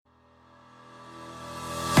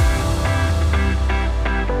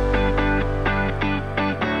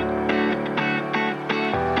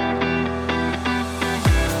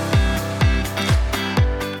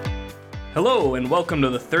Hello, and welcome to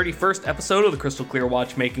the 31st episode of the Crystal Clear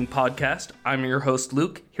Watchmaking Podcast. I'm your host,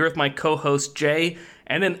 Luke, here with my co-host, Jay,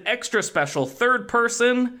 and an extra special third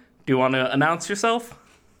person. Do you want to announce yourself?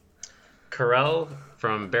 Carell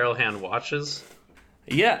from Barrel Hand Watches.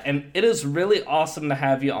 Yeah, and it is really awesome to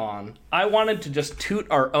have you on. I wanted to just toot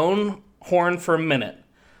our own horn for a minute.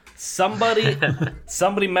 Somebody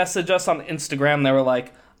messaged us on Instagram. They were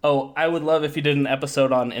like, oh, I would love if you did an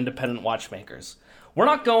episode on independent watchmakers. We're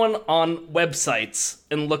not going on websites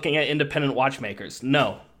and looking at independent watchmakers.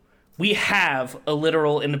 No. We have a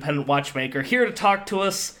literal independent watchmaker here to talk to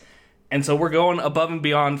us. And so we're going above and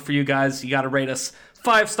beyond for you guys. You got to rate us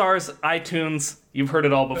 5 stars, iTunes. You've heard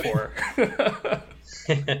it all before.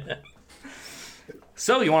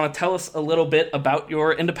 So you want to tell us a little bit about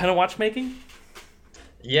your independent watchmaking?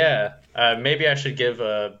 Yeah. Maybe I should give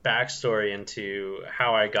a backstory into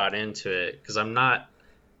how I got into it, because I'm not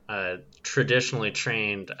traditionally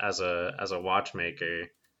trained as a watchmaker.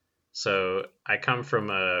 So I come from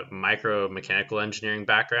a micro-mechanical engineering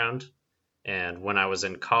background, and when I was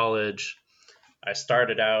in college, I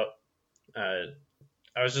started out, I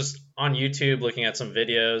was just on YouTube looking at some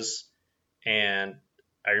videos, and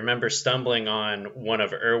I remember stumbling on one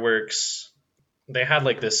of Urwerk's. They had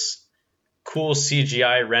like this cool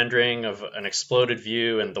CGI rendering of an exploded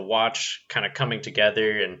view and the watch kind of coming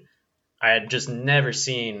together, and I had just never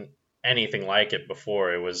seen anything like it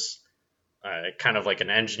before. It was kind of like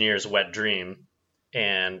an engineer's wet dream,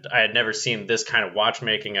 and I had never seen this kind of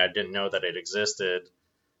watchmaking. I didn't know that it existed.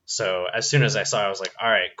 So as soon as I saw it, I was like, all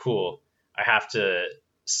right, cool. I have to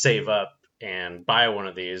save up and buy one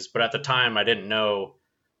of these. But at the time, I didn't know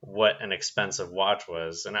what an expensive watch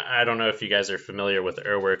was. And I don't know if you guys are familiar with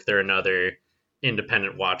Urwerk. They're another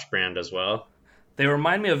independent watch brand as well. They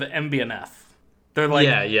remind me of MB&F. They're like,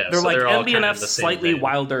 They're so like they're all MB&F's kind of the same slightly thing.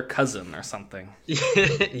 wilder cousin or something.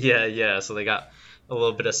 Yeah. So they got a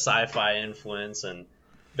little bit of sci-fi influence, and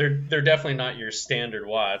they're definitely not your standard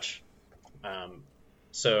watch.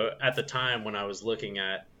 So at the time when I was looking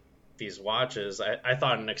at these watches, I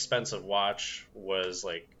thought an expensive watch was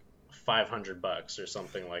like $500 or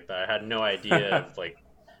something like that. I had no idea of like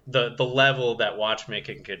the level that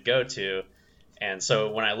watchmaking could go to. And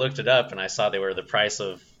so when I looked it up and I saw they were the price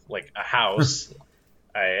of like a house,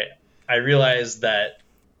 I realized that,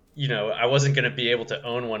 you know, I wasn't going to be able to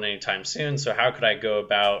own one anytime soon. So how could I go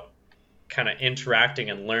about kind of interacting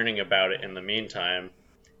and learning about it in the meantime?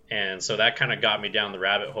 And so that kind of got me down the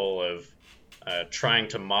rabbit hole of trying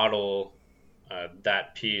to model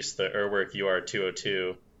that piece, the Urwerk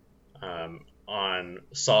UR202, on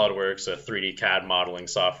SolidWorks, a 3D CAD modeling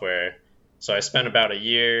software. So I spent about a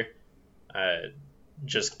year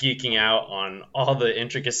just geeking out on all the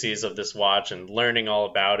intricacies of this watch and learning all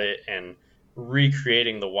about it and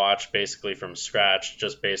recreating the watch basically from scratch,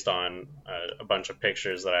 just based on a bunch of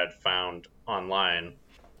pictures that I'd found online.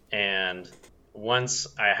 And once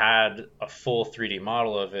I had a full 3D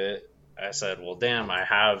model of it, I said, well, damn, I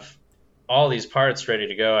have all these parts ready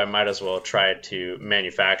to go. I might as well try to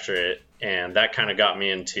manufacture it. And that kind of got me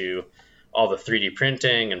into all the 3D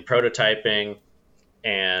printing and prototyping.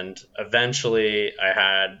 And eventually I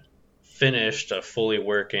had finished a fully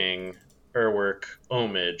working Urwerk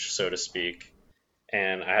homage, so to speak.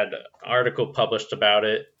 And I had an article published about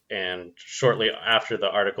it. And shortly after the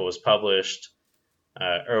article was published,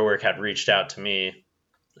 Urwerk had reached out to me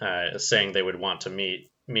saying they would want to meet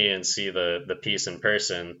me and see the piece in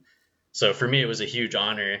person. So for me, it was a huge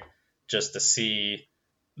honor just to see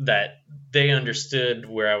that they understood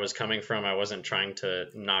where I was coming from. I wasn't trying to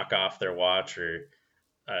knock off their watch or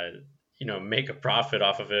make a profit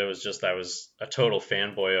off of it. It was just I was a total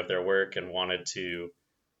fanboy of their work and wanted to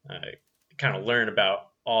kind of learn about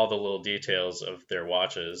all the little details of their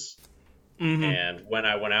watches. Mm-hmm. And when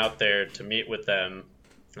I went out there to meet with them,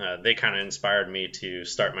 they kind of inspired me to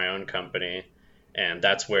start my own company. And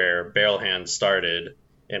that's where Barrel Hand started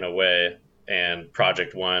in a way. And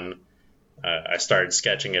Project One, I started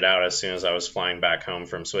sketching it out as soon as I was flying back home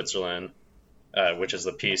from Switzerland, which is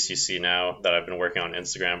the piece you see now that I've been working on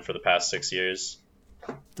Instagram for the past 6 years.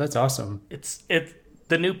 That's awesome.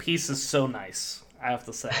 The new piece is so nice, I have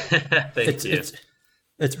to say. Thank you.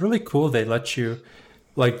 It's really cool they let you,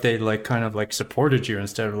 like they like kind of like supported you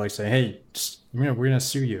instead of like saying, hey, we're going to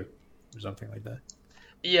sue you or something like that.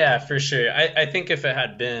 Yeah, for sure. I think if it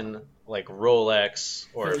had been like Rolex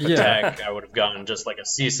or Patek, I would have gotten just like a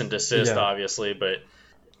cease and desist, obviously. But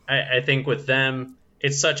I think with them,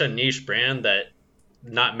 it's such a niche brand that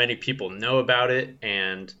not many people know about it.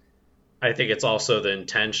 And I think it's also the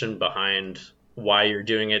intention behind why you're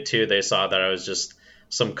doing it too. They saw that I was just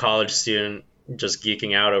some college student just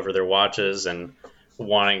geeking out over their watches and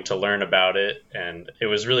wanting to learn about it, and it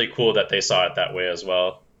was really cool that they saw it that way as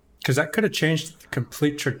well. Because that could have changed the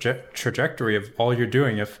complete trajectory of all you're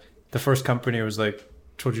doing if the first company was like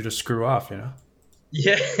told you to screw off, you know?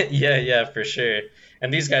 Yeah, yeah, for sure.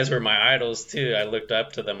 And these guys were my idols too. I looked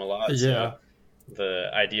up to them a lot. Yeah. So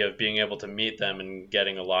the idea of being able to meet them and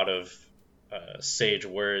getting a lot of sage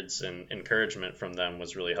words and encouragement from them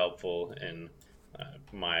was really helpful in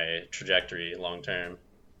my trajectory long term.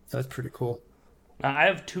 That's pretty cool. Now, I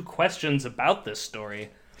have two questions about this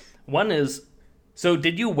story. One is, so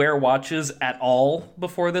did you wear watches at all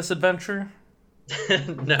before this adventure?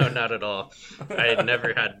 No, not at all. I had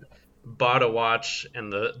never had bought a watch,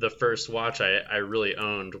 and the first watch I really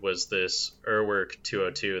owned was this Urwerk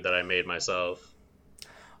 202 that I made myself.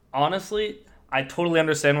 Honestly, I totally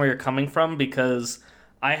understand where you're coming from because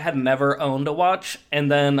I had never owned a watch,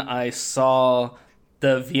 and then I saw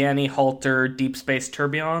the Vianney Halter Deep Space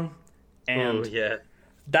Tourbillon, and yeah.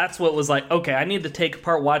 that's what was like, okay, I need to take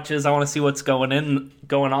apart watches. I want to see what's going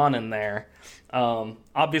on in there.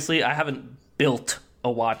 Obviously, I haven't built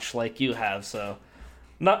a watch like you have, so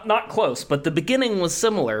not close. But the beginning was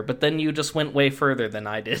similar, but then you just went way further than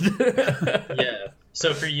I did. Yeah.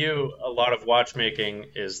 So for you, a lot of watchmaking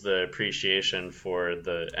is the appreciation for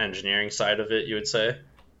the engineering side of it, you would say?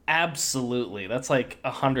 Absolutely. That's like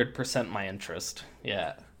 100% my interest.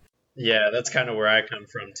 Yeah. Yeah, that's kind of where I come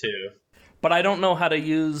from too. But I don't know how to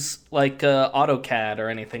use like AutoCAD or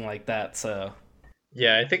anything like that, so...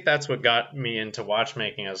 Yeah, I think that's what got me into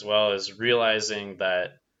watchmaking as well, is realizing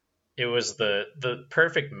that it was the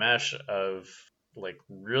perfect mesh of like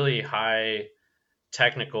really high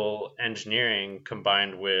technical engineering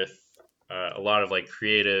combined with a lot of like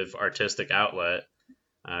creative artistic outlet.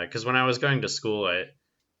 Because when I was going to school,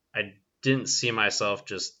 I didn't see myself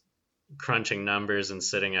just crunching numbers and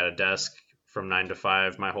sitting at a desk from 9 to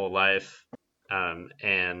 5 my whole life.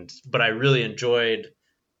 But I really enjoyed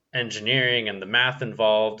engineering and the math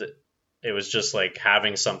involved. It was just like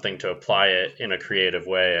having something to apply it in a creative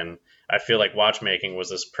way. And I feel like watchmaking was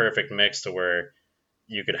this perfect mix to where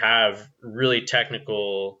you could have really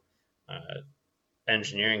technical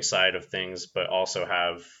engineering side of things, but also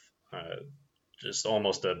have just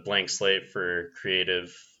almost a blank slate for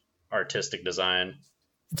creative artistic design.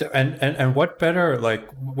 And what better, like,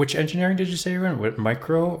 which engineering did you say you're in? What,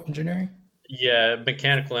 micro engineering? Yeah,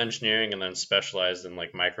 mechanical engineering, and then specialized in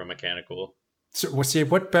like micromechanical. So, well, see,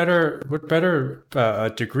 what better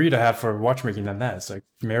degree to have for watchmaking than that? It's like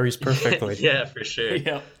marries perfectly. Yeah, for sure.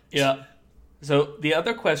 Yeah. So the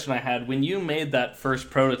other question I had, when you made that first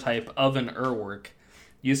prototype of an Urwerk,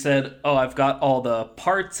 you said, oh, I've got all the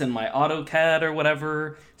parts in my AutoCAD or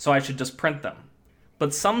whatever, so I should just print them.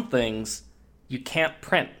 But some things you can't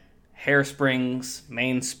print. Hairsprings,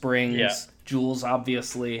 mainsprings, jewels,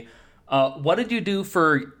 obviously. What did you do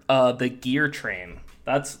for the gear train?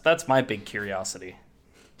 That's my big curiosity.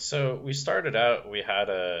 So we started out, we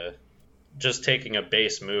had just taking a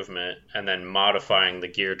base movement and then modifying the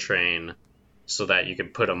gear train so that you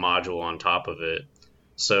could put a module on top of it.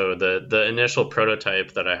 So the initial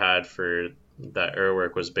prototype that I had for that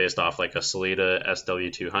Urwerk was based off like a Sellita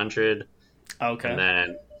SW200. Okay. And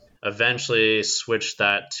then eventually switched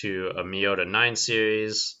that to a Miyota 9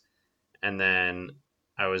 series. And then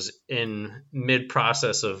I was in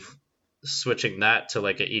mid-process of switching that to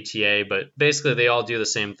like an ETA, but basically they all do the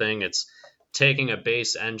same thing. It's taking a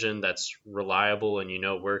base engine that's reliable and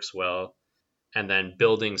works well, and then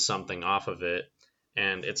building something off of it.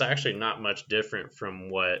 And it's actually not much different from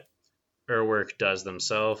what Urwerk does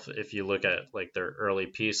themselves. If you look at like their early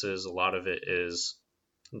pieces, a lot of it is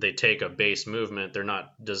they take a base movement. They're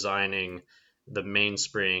not designing the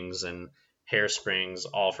mainsprings and hairsprings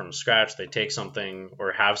all from scratch. They take something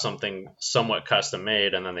or have something somewhat custom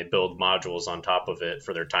made, and then they build modules on top of it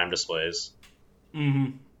for their time displays.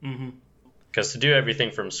 Because to do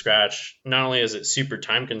everything from scratch, not only is it super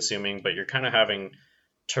time consuming, but you're kind of having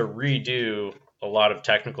to redo a lot of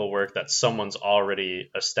technical work that someone's already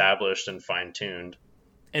established and fine-tuned.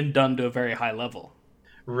 And done to a very high level.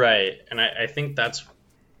 Right. And I think that's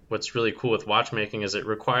what's really cool with watchmaking is it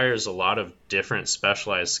requires a lot of different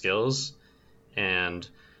specialized skills. And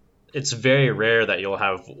it's very rare that you'll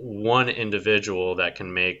have one individual that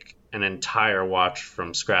can make an entire watch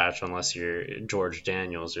from scratch, unless you're George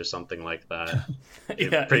Daniels or something like that.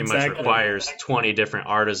 It pretty much requires 20 different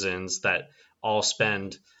artisans that all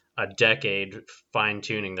spend a decade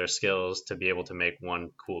fine-tuning their skills to be able to make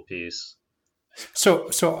one cool piece. So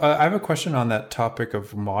I have a question on that topic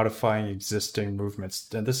of modifying existing movements.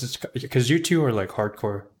 And this is because you two are like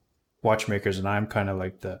hardcore watchmakers, and I'm kind of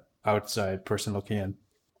like the outside person looking in.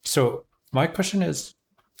 So my question is,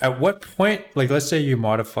 At what point, like let's say you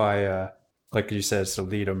modify, like you said,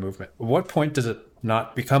 Solito movement. At what point does it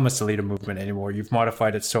not become a Solito movement anymore? You've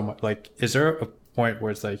modified it so much. Like, is there a point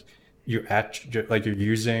where it's like like you're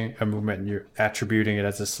using a movement and you're attributing it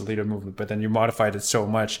as a Solito movement, but then you modified it so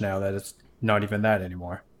much now that it's not even that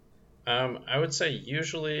anymore? I would say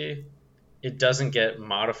usually it doesn't get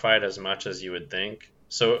modified as much as you would think.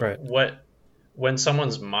 So Right. when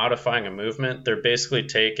someone's modifying a movement, they're basically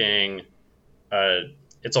taking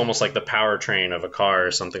it's almost like the powertrain of a car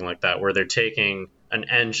or something like that, where they're taking an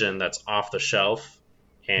engine that's off the shelf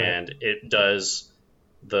and it does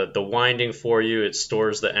the winding for you. It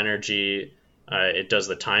stores the energy. It does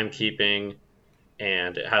the timekeeping,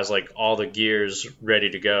 and it has like all the gears ready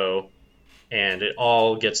to go. And it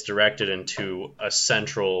all gets directed into a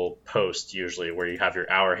central post, usually, where you have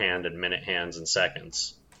your hour hand and minute hands and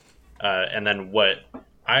seconds. And then what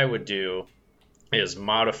I would do is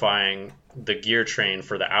modifying the gear train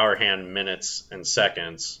for the hour hand, minutes, and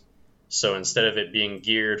seconds. So instead of it being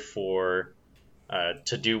geared for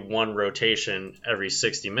to do one rotation every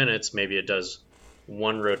 60 minutes, maybe it does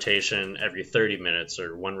one rotation every 30 minutes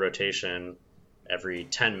or one rotation every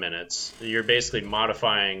 10 minutes. You're basically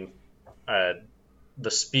modifying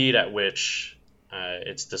the speed at which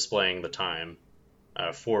it's displaying the time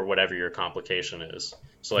for whatever your complication is.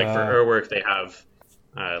 So like for Urwerk, they have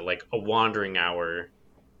like a wandering hour,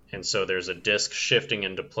 and so there's a disc shifting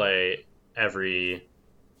into play every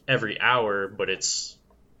hour, but it's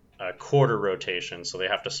a quarter rotation, so they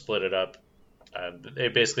have to split it up. They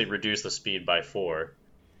basically reduce the speed by 4.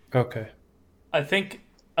 Okay. I think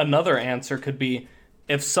another answer could be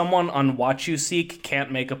if someone on WatchUSeek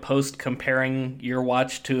can't make a post comparing your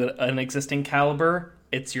watch to an existing caliber,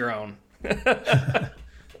 it's your own.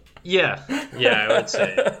 Yeah, I would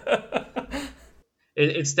say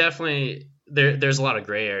it's definitely there's a lot of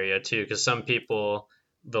gray area too, because some people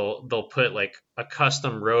they'll put like a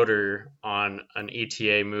custom rotor on an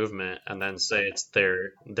ETA movement and then say it's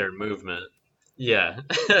their movement. Yeah.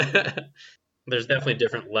 There's definitely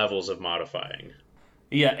different levels of modifying.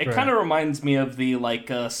 Yeah, it Right. kind of reminds me of the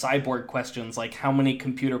cyborg questions, like how many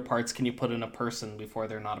computer parts can you put in a person before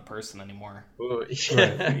they're not a person anymore? Ooh,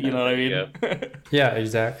 Right. You know what I mean? Yeah. Yeah,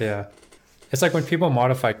 exactly. Yeah. It's like when people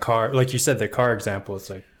modify car, like you said, the car example, it's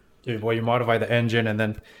like, well, you modify the engine and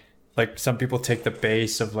then like some people take the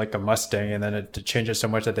base of like a Mustang and then it changes so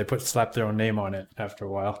much that they slap their own name on it after a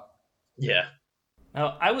while. Yeah.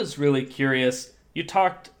 Now, I was really curious. You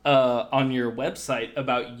talked on your website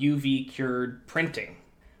about UV cured printing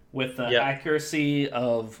with the Yeah. accuracy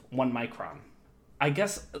of 1 micron. I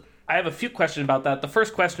guess I have a few questions about that. The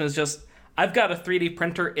first question is just, I've got a 3D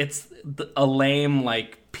printer. It's a lame,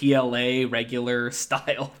 like, PLA regular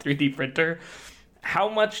style 3D printer. How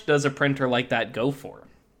much does a printer like that go for?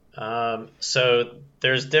 So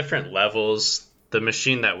there's different levels. The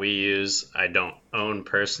machine that we use, I don't own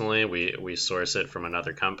personally. We source it from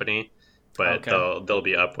another company, but Okay. they'll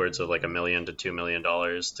be upwards of like $1 million to $2 million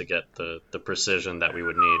to get the precision that we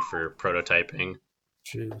would need for prototyping.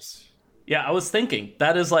 Jeez. Yeah, I was thinking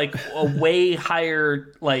that is like a way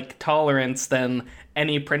higher like tolerance than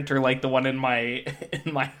any printer like the one in my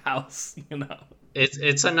house, you know.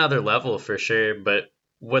 It's another level for sure, but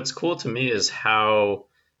what's cool to me is how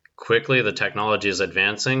quickly the technology is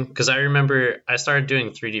advancing. Because I remember I started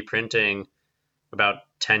doing 3D printing about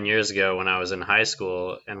 10 years ago when I was in high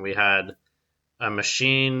school, and we had a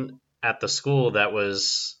machine at the school that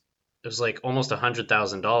was like almost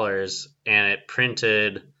 $100,000, and it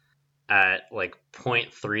printed at like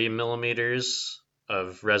 0.3 millimeters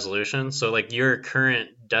of resolution. So like your current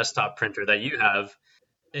desktop printer that you have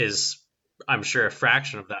is, I'm sure, a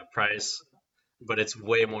fraction of that price, but it's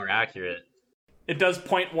way more accurate. It does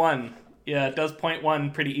point one. Yeah, it does point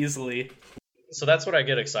one pretty easily. So that's what I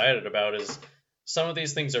get excited about is some of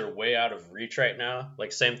these things are way out of reach right now.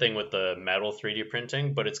 Like same thing with the metal 3D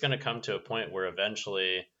printing, but it's going to come to a point where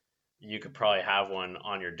eventually you could probably have one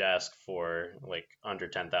on your desk for like under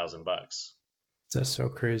 $10,000. That's so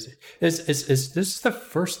crazy. Is this the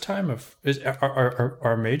first time of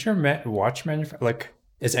are major watch manufacturers, like,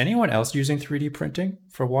 is anyone else using 3D printing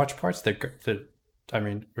for watch parts? I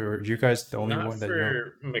mean, are you guys the only Not one that know?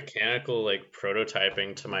 for mechanical like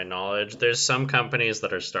prototyping, to my knowledge. There's some companies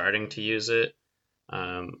that are starting to use it.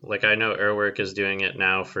 Like I know Urwerk is doing it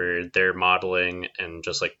now for their modeling and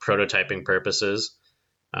just like prototyping purposes.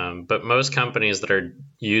 But most companies that are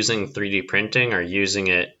using 3D printing are using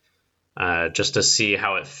it just to see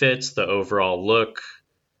how it fits, the overall look,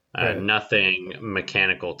 Right. nothing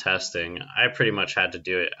mechanical testing. I pretty much had to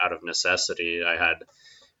do it out of necessity.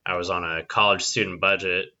 I was on a college student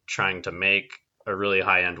budget trying to make a really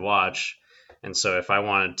high-end watch, And so if I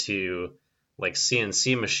wanted to like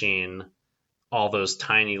CNC machine all those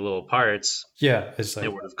tiny little parts, Yeah, it's like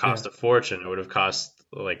it would have cost a fortune. It would have cost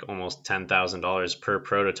like almost $10,000 per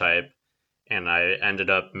prototype. And I ended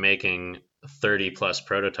up making 30 plus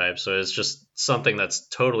prototypes. So it's just something that's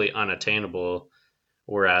totally unattainable.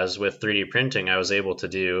 Whereas with 3D printing, I was able to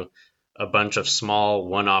do a bunch of small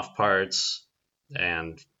one-off parts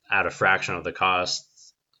and at a fraction of the cost.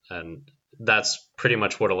 And that's pretty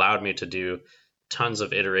much what allowed me to do tons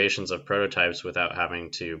of iterations of prototypes without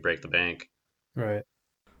having to break the bank. right.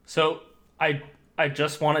 So I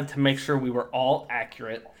just wanted to make sure we were all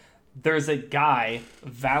accurate. There's a guy,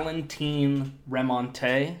 Valentin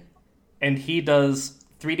Remonte, and he does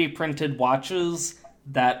 3D printed watches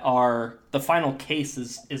that are the final case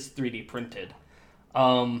is 3D printed.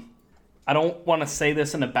 I don't want to say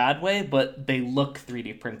this in a bad way, but they look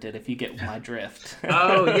 3D printed, if you get my drift.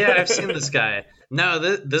 Oh yeah, I've seen this guy. No,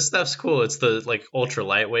 this stuff's cool. It's the like ultra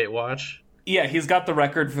lightweight watch. Yeah, he's got the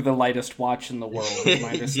record for the lightest watch in the world, is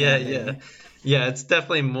my understanding. Yeah. It's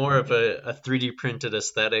definitely more of a 3D printed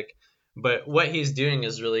aesthetic. But what he's doing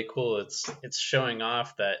is really cool. It's showing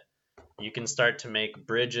off that you can start to make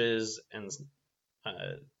bridges and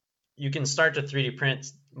you can start to 3D print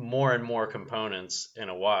more and more components in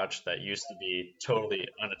a watch that used to be totally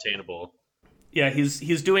unattainable. Yeah,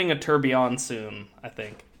 he's doing a tourbillon soon, I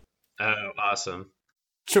think. Oh, awesome.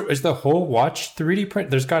 So is the whole watch 3D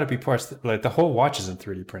print? There's got to be parts like the whole watch isn't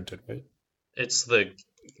 3D printed, right? It's the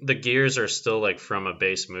gears are still like from a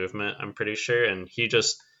base movement, I'm pretty sure, and he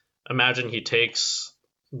just imagine he takes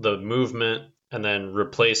the movement and then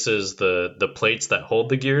replaces the plates that hold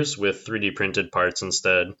the gears with 3D printed parts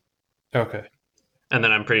instead. Okay. And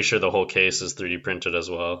then I'm pretty sure the whole case is 3D printed as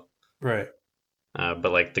well. Right.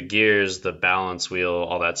 But like the gears, the balance wheel,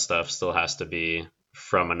 all that stuff still has to be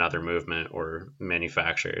from another movement or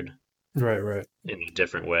manufactured Right. in a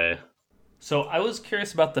different way. So I was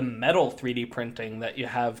curious about the metal 3D printing that you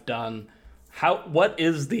have done. What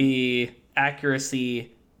is the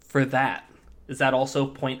accuracy for that? Is that also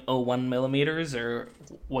 0.01 millimeters, or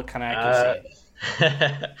what kind of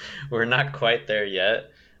accuracy? We're not quite there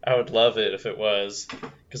yet. I would love it if it was,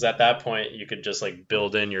 because at that point you could just like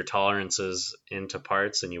build in your tolerances into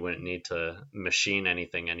parts and you wouldn't need to machine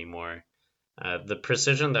anything anymore. The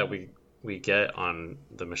precision that we get on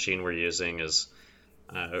the machine we're using is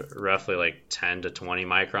roughly like 10 to 20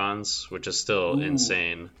 microns, which is still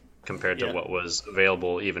insane compared to what was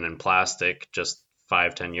available even in plastic just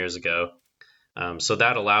 5-10 years ago. So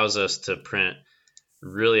that allows us to print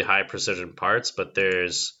really high precision parts, but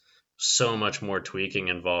there's so much more tweaking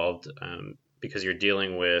involved because you're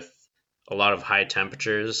dealing with a lot of high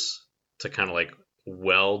temperatures to kind of like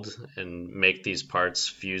weld and make these parts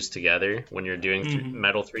fuse together when you're doing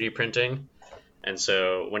metal 3D printing. And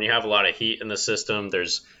so when you have a lot of heat in the system,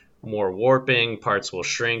 there's more warping, parts will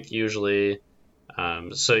shrink usually.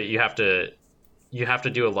 So you have to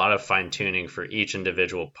do a lot of fine tuning for each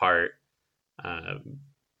individual part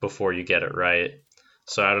before you get it right.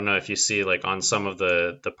 So I don't know if you see like on some of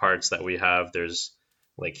the parts that we have, there's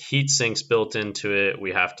like heat sinks built into it.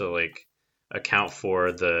 We have to like account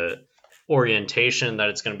for the orientation that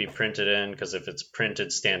it's going to be printed in, because if it's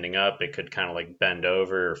printed standing up, it could kind of like bend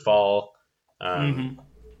over or fall.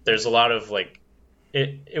 There's a lot of like,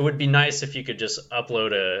 it would be nice if you could just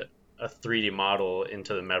upload a 3D model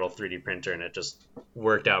into the metal 3D printer and it just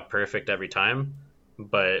worked out perfect every time.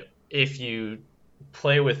 But if you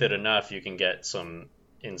play with it enough, you can get some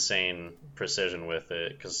insane precision with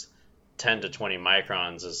it, because 10 to 20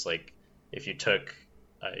 microns is like if you took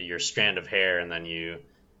your strand of hair and then you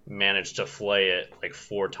managed to flay it like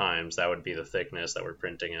 4 times, that would be the thickness that we're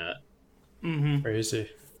printing at.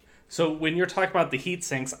 Crazy. So when you're talking about the heat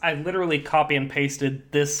sinks, I literally copy and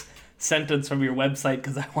pasted this sentence from your website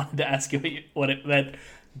because I wanted to ask you what it meant.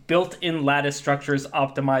 Built-in lattice structures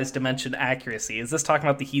optimize dimension accuracy. Is this talking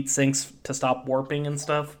about the heat sinks to stop warping and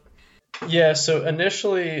stuff? Yeah, so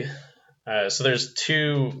initially, so there's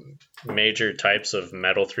 2 major types of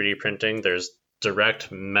metal 3D printing. There's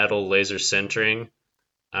direct metal laser sintering,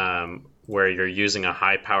 where you're using a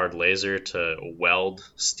high-powered laser to weld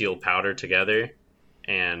steel powder together.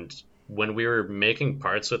 And when we were making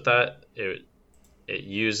parts with that, it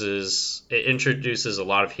introduces a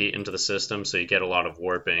lot of heat into the system, so you get a lot of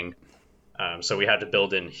warping. So we had to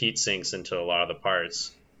build in heat sinks into a lot of the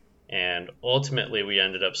parts. And ultimately, we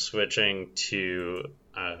ended up switching to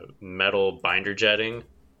metal binder jetting,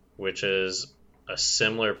 which is a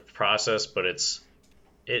similar process, but it's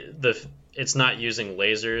not using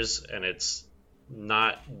lasers and it's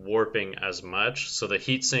not warping as much. So the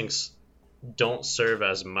heat sinks don't serve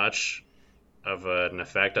as much of an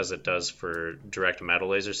effect as it does for direct metal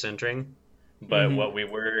laser sintering. But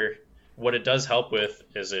what it does help with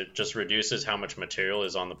is it just reduces how much material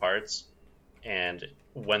is on the parts. And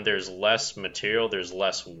when there's less material, there's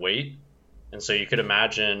less weight. And so you could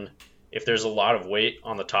imagine if there's a lot of weight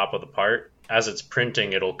on the top of the part, as it's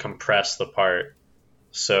printing, it'll compress the part.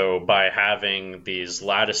 So by having these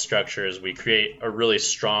lattice structures, we create a really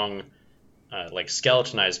strong, like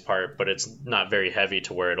skeletonized part, but it's not very heavy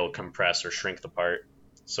to where it'll compress or shrink the part.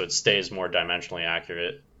 So it stays more dimensionally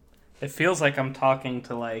accurate. It feels like I'm talking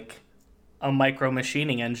to like a micro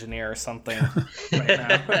machining engineer or something right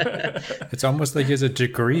now. It's almost like he has a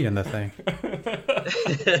degree in the thing.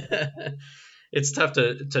 It's tough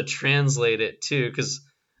to translate it too, because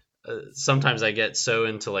sometimes I get so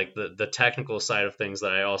into like the technical side of things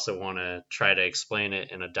that I also want to try to explain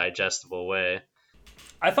it in a digestible way.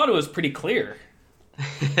 I thought it was pretty clear.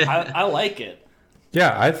 I like it.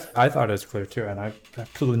 Yeah, I thought it was clear too, and I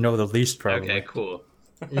absolutely know the least probably. Okay, cool.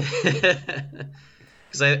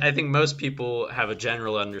 Because I think most people have a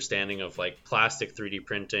general understanding of like plastic 3D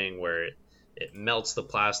printing, where it melts the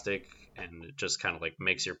plastic and it just kind of like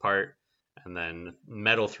makes your part. And then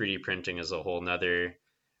metal 3D printing is a whole nother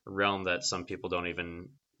realm that some people don't even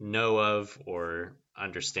know of or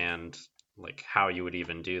understand like how you would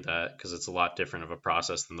even do that, because it's a lot different of a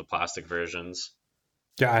process than the plastic versions.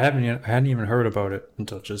 Yeah, I hadn't even heard about it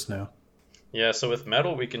until just now. Yeah, so with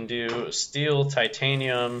metal we can do steel,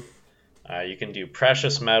 titanium, you can do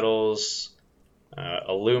precious metals,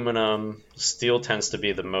 aluminum. Steel tends to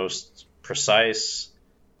be the most precise,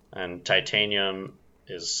 and titanium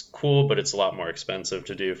is cool, but it's a lot more expensive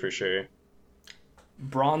to do for sure.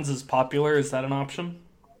 Bronze is popular. Is that an option?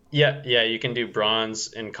 Yeah, you can do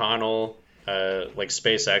bronze. Inconel, like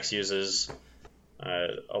SpaceX uses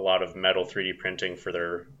a lot of metal 3D printing for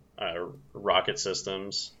their rocket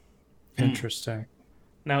systems. Interesting.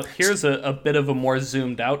 Now, here's a bit of a more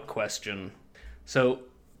zoomed out question. So,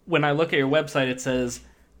 when I look at your website, it says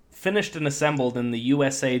finished and assembled in the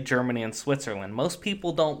USA, Germany, and Switzerland. Most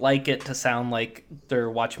people don't like it to sound like their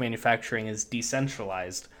watch manufacturing is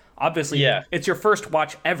decentralized. Obviously, yeah. It's your first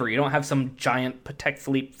watch ever. You don't have some giant Patek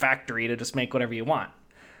Philippe factory to just make whatever you want,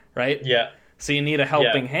 right? Yeah. So you need a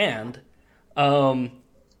helping hand.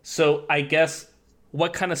 So I guess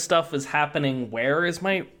what kind of stuff is happening where is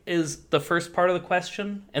the first part of the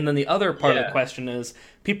question. And then the other part of the question is,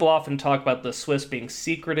 people often talk about the Swiss being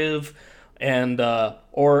secretive, and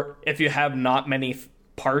or if you have not many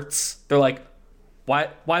parts, they're like,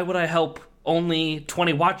 why would I help only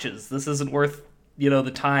 20 watches? This isn't worth,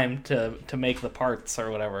 the time to make the parts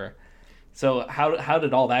or whatever. So how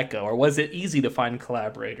did all that go? Or was it easy to find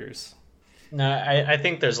collaborators? No, I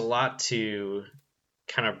think there's a lot to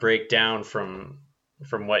kind of break down from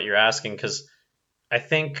what you're asking, because I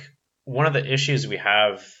think one of the issues we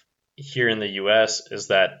have here in the US is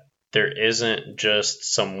that there isn't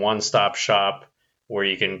just some one-stop shop where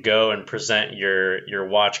you can go and present your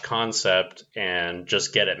watch concept and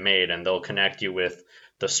just get it made, and they'll connect you with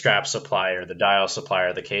the strap supplier, the dial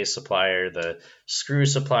supplier, the case supplier, the screw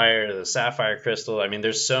supplier, the sapphire crystal. I mean,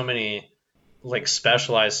 there's so many like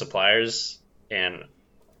specialized suppliers and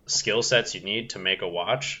skill sets you need to make a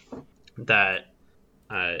watch that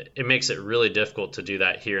it makes it really difficult to do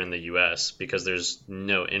that here in the US because there's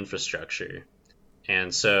no infrastructure.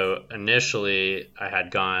 And so initially I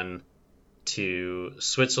had gone to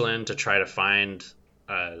Switzerland to try to find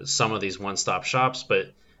some of these one-stop shops,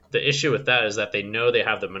 but the issue with that is that they know they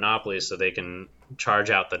have the monopoly, so they can charge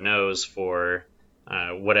out the nose for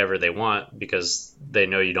whatever they want, because they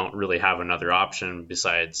know you don't really have another option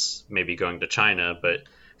besides maybe going to China. But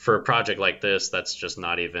for a project like this, that's just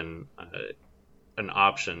not even an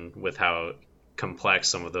option with how complex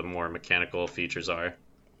some of the more mechanical features are.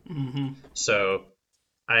 Mm-hmm. So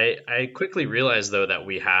I quickly realized, though, that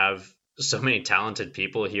we have so many talented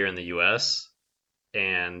people here in the US,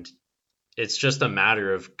 and it's just a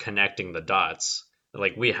matter of connecting the dots.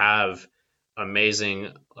 Like, we have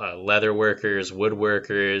amazing leather workers,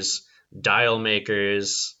 woodworkers, dial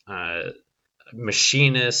makers,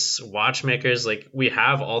 machinists, watchmakers. Like, we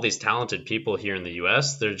have all these talented people here in the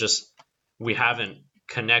US. They're just, we haven't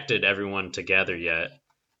connected everyone together yet.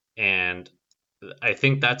 And I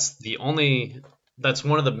think that's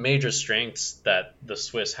one of the major strengths that the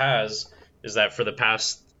Swiss has, is that for the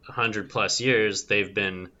past 100+ years, they've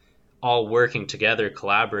been all working together,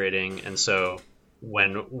 collaborating. And so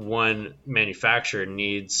when one manufacturer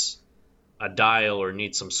needs a dial or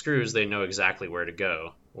needs some screws, they know exactly where to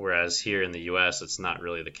go. Whereas here in the US, it's not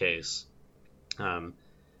really the case. And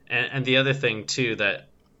the other thing too that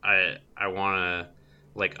I want to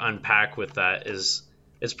like unpack with that is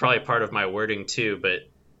it's probably part of my wording too, but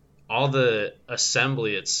all the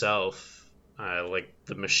assembly itself, like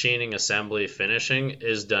the machining, assembly, finishing,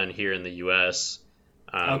 is done here in the U.S.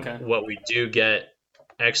 Okay. What we do get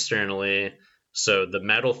externally, so the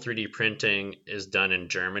metal 3D printing is done in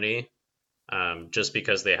Germany, just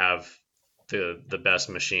because they have the best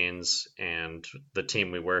machines, and the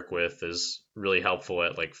team we work with is really helpful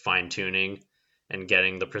at like fine tuning and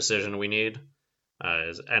getting the precision we need.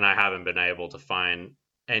 And I haven't been able to find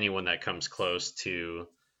anyone that comes close to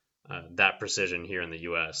that precision here in the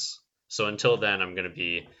U.S. So until then, I'm going to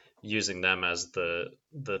be using them as the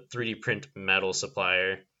 3D print metal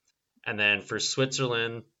supplier. And then for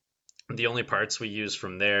Switzerland, the only parts we use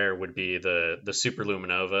from there would be the Super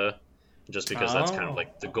Luminova, just because that's kind of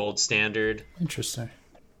like the gold standard. Interesting.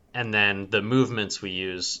 And then the movements we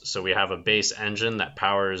use, so we have a base engine that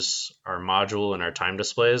powers our module and our time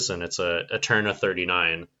displays, and it's a Eterna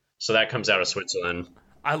 39. So that comes out of Switzerland.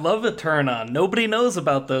 I love Eterna. Nobody knows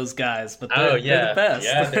about those guys, but they're the best.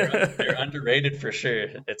 Yeah, they're underrated for sure.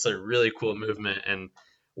 It's a really cool movement, and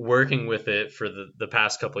working with it for the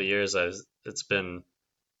past couple of years, it's been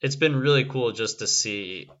really cool just to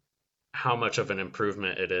see how much of an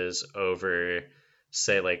improvement it is over,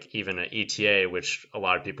 say, like even an ETA, which a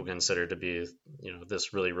lot of people consider to be,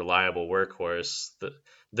 this really reliable workhorse.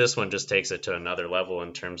 This one just takes it to another level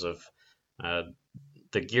in terms of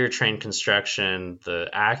the gear train construction, the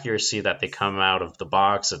accuracy that they come out of the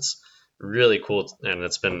box. It's really cool, and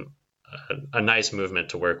it's been a nice movement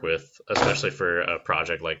to work with, especially for a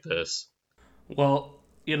project like this. Well,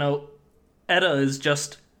 ETA is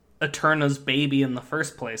just Eterna's baby in the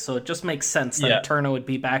first place, so it just makes sense that Eterna would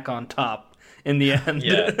be back on top in the end.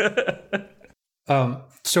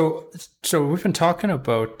 So we've been talking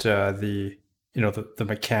about the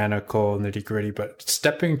mechanical nitty gritty, but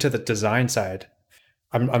stepping to the design side,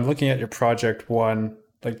 I'm looking at your project one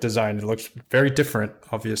design. It looks very different,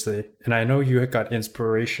 obviously, and I know you had got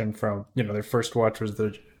inspiration from their first watch was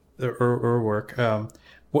the work.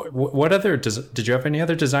 What other did you have any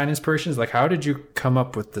other design inspirations? Like, how did you come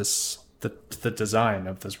up with the design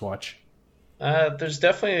of this watch? There's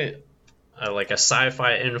definitely like a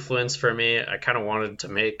sci-fi influence for me. I kind of wanted to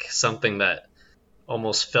make something that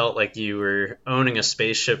almost felt like you were owning a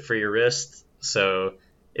spaceship for your wrist. So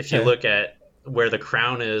if you look at where the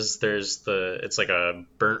crown is, it's like a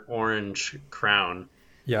burnt orange crown.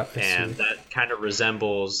 Yeah, and that kind of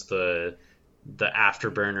resembles the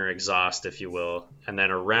afterburner exhaust, if you will. And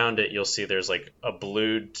then around it, you'll see there's like a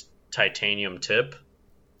blued titanium tip.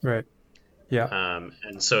 Right. Yeah.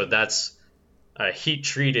 And so that's heat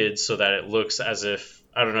treated so that it looks as if,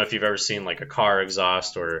 I don't know if you've ever seen like a car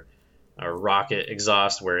exhaust or a rocket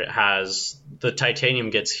exhaust, where it has the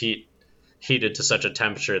titanium gets heated to such a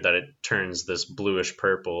temperature that it turns this bluish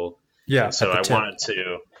purple. Yeah. And so I wanted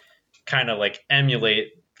to kind of like emulate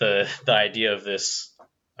the idea of this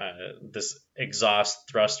exhaust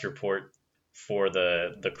thruster port for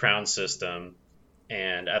the crown system,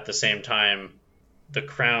 and at the same time the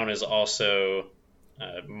crown is also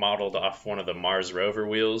modeled off one of the Mars rover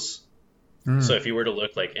wheels. So if you were to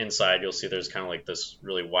look like inside, you'll see there's kind of like this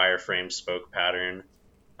really wireframe spoke pattern,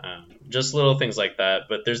 just little things like that.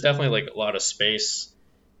 But there's definitely like a lot of space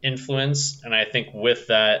influence, and I think with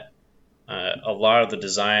that a lot of the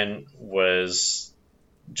design was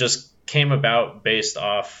just came about based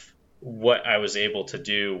off what I was able to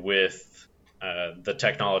do with the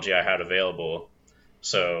technology I had available.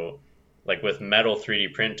 So like with metal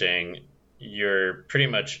 3D printing, you're pretty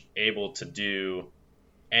much able to do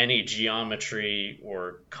any geometry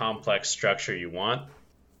or complex structure you want.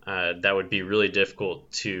 That would be really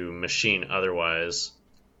difficult to machine otherwise.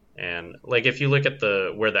 And like if you look at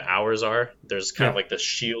where the hours are, there's kind of like this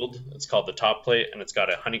shield. It's called the top plate, and it's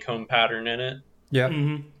got a honeycomb pattern in it. Yeah.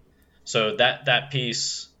 Mm-hmm. So that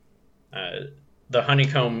piece, the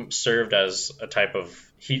honeycomb served as a type of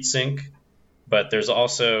heat sink, but there's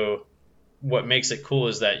also what makes it cool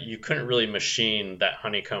is that you couldn't really machine that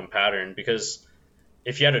honeycomb pattern, because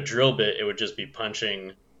if you had a drill bit, it would just be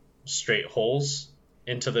punching straight holes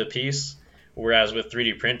into the piece. Whereas with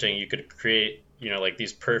 3D printing, you could create, like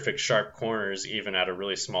these perfect sharp corners even at a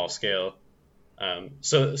really small scale.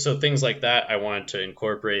 So things like that I wanted to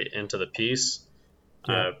incorporate into the piece.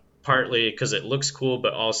 Yeah. Partly because it looks cool,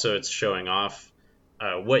 but also it's showing off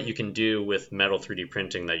what you can do with metal 3D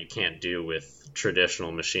printing that you can't do with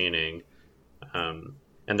traditional machining. And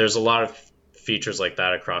there's a lot of features like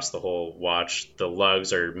that across the whole watch. The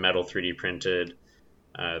lugs are metal 3D printed.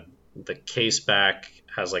 The case back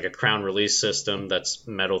has like a crown release system that's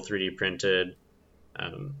metal 3D printed.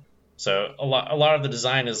 So a lot of the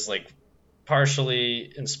design is like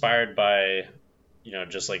partially inspired by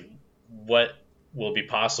just like what will be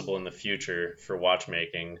possible in the future for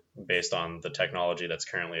watchmaking based on the technology that's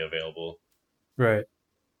currently available. Right.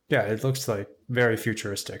 Yeah, it looks like very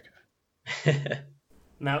futuristic.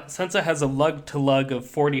 Now, since it has a lug-to-lug of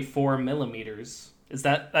 44 millimeters,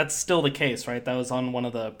 that's still the case, right? That was on one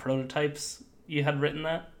of the prototypes you had written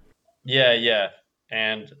that? Yeah.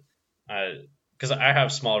 And because I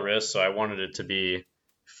have small wrists, so I wanted it to be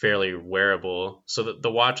fairly wearable. So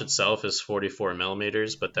the watch itself is 44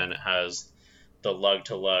 millimeters, but then it has the lug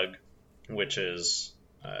to lug, which is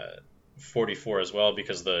 44 as well,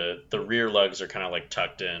 because the rear lugs are kind of like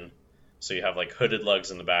tucked in. So you have like hooded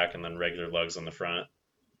lugs in the back and then regular lugs on the front.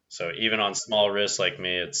 So even on small wrists like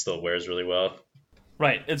me, it still wears really well.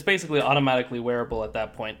 Right. It's basically automatically wearable at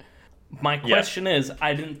that point. My question is,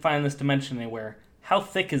 I didn't find this dimension anywhere. How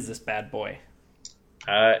thick is this bad boy?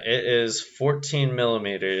 It is 14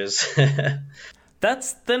 millimeters.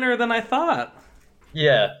 That's thinner than I thought.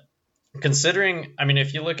 Yeah. Considering, I mean,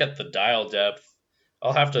 if you look at the dial depth,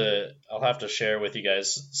 I'll have to share with you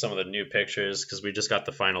guys some of the new pictures because we just got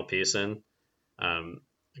the final piece in.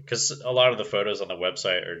 Because a lot of the photos on the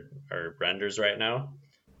website are renders right now.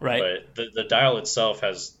 Right. But the dial itself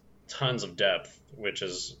has tons of depth, which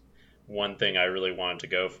is one thing I really wanted to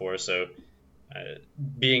go for. So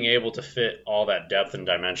being able to fit all that depth and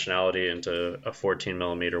dimensionality into a 14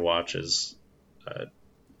 millimeter watch is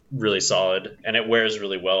really solid, and it wears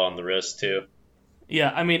really well on the wrist too.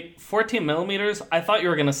 Yeah, I mean, 14 millimeters, I thought you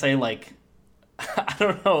were going to say, like, I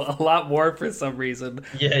don't know, a lot more for some reason.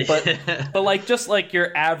 Yeah. But like, just like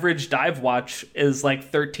your average dive watch is like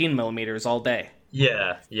 13 millimeters all day.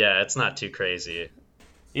 Yeah, it's not too crazy.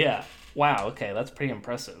 Yeah. Wow, okay, that's pretty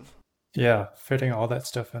impressive. Yeah, fitting all that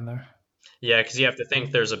stuff in there. Yeah, because you have to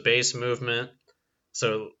think there's a base movement.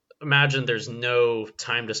 So imagine there's no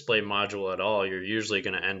time display module at all. You're usually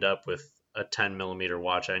going to end up with a 10 millimeter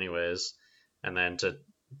watch anyways. And then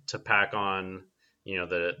to pack on,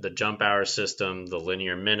 the jump hour system, the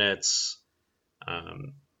linear minutes,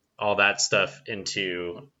 all that stuff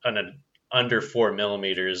into an under 4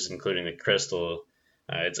 millimeters, including the crystal,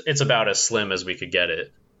 it's about as slim as we could get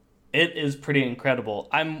it. It is pretty incredible.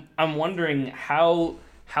 I'm wondering how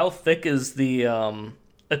thick is the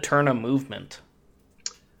Eterna movement?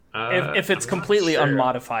 If it's completely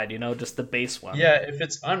unmodified, just the base one. Yeah, if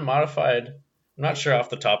it's unmodified, I'm not sure off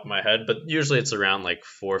the top of my head, but usually it's around like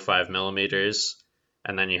 4 or 5 millimeters.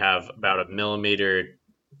 And then you have about 1 millimeter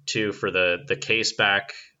two for the case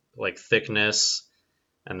back, like thickness.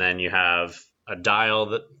 And then you have a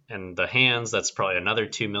dial and the hands, that's probably another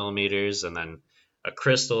 2 millimeters. And then a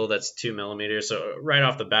crystal that's 2 millimeters. So right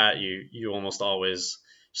off the bat, you almost always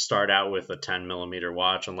start out with a 10 millimeter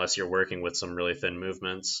watch unless you're working with some really thin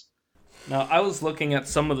movements. Now, I was looking at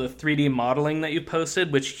some of the 3D modeling that you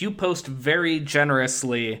posted, which you post very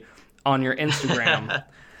generously on your Instagram,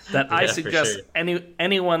 that I suggest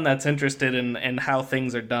anyone that's interested in how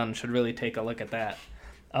things are done should really take a look at that.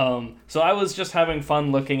 So I was just having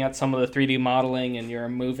fun looking at some of the 3D modeling, and you're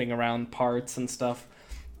moving around parts and stuff.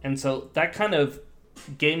 And so that kind of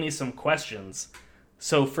gave me some questions.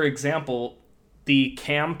 So, for example, the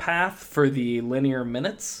cam path for the linear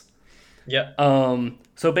minutes. Yeah.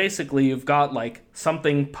 So basically you've got like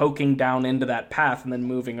something poking down into that path and then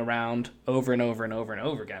moving around over and over and over and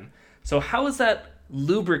over again. So how is that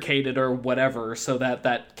lubricated or whatever so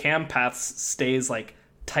that cam path stays like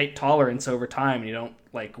tight tolerance over time and you don't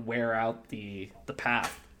like wear out the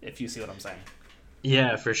path, if you see what I'm saying?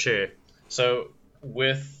 Yeah, for sure. So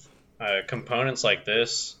with components like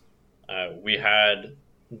this, we had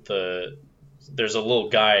there's a little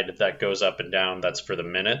guide that goes up and down that's for the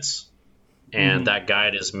minutes. And that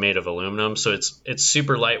guide is made of aluminum, so it's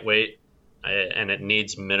super lightweight, and it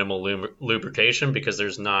needs minimal lubrication because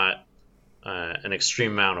there's not an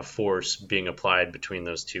extreme amount of force being applied between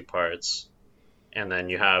those two parts. And then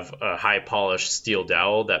you have a high polished steel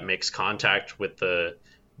dowel that makes contact with the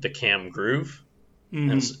cam groove.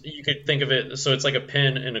 And so you could think of it, so it's like a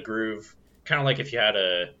pin in a groove, kind of like if you had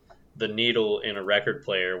the needle in a record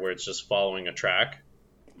player where it's just following a track.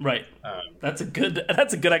 Right. That's a good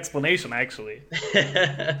explanation, actually.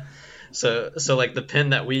 So like the pin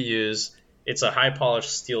that we use, it's a high polished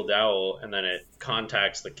steel dowel, and then it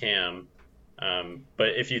contacts the cam.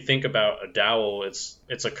 But if you think about a dowel,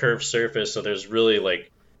 it's a curved surface, so there's really like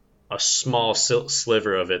a small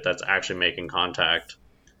sliver of it that's actually making contact.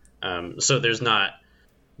 So there's not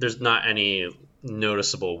any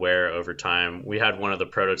noticeable wear over time. We had one of the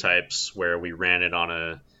prototypes where we ran it on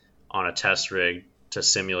a test rig to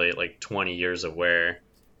simulate like 20 years of wear,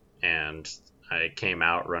 and it came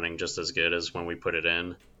out running just as good as when we put it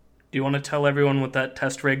in. Do you want to tell everyone what that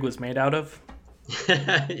test rig was made out of?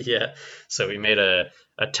 Yeah. So we made a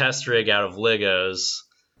test rig out of Legos.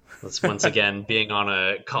 That's once again being on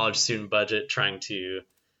a college student budget, trying to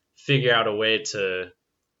figure out a way to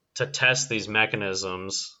test these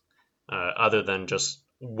mechanisms other than just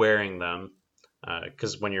wearing them.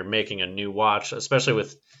 Because when you're making a new watch, especially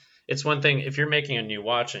with, it's one thing if you're making a new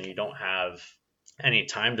watch and you don't have any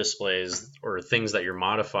time displays or things that you're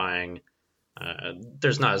modifying,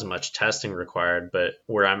 there's not as much testing required. But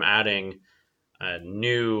where I'm adding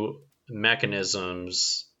new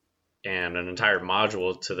mechanisms and an entire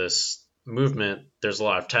module to this movement, there's a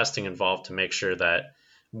lot of testing involved to make sure that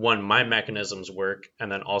one, my mechanisms work,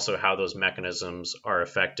 and then also how those mechanisms are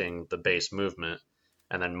affecting the base movement,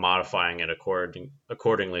 and then modifying it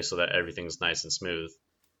accordingly so that everything's nice and smooth.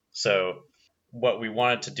 So what we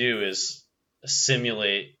wanted to do is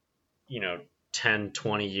simulate, 10,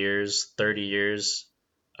 20 years, 30 years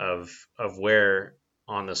of wear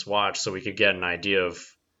on this watch so we could get an idea of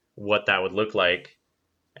what that would look like.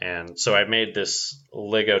 And so I made this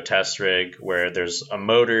Lego test rig where there's a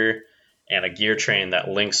motor and a gear train that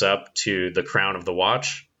links up to the crown of the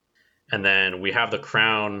watch. And then we have the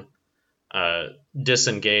crown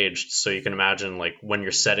disengaged. So you can imagine like when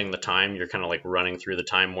you're setting the time, you're kind of like running through the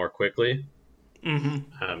time more quickly.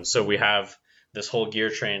 Mm-hmm. So we have this whole gear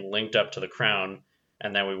train linked up to the crown,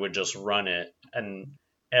 and then we would just run it. And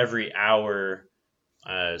every hour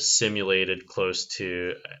simulated close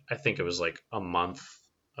to, I think it was like a month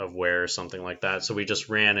of wear or something like that. So we just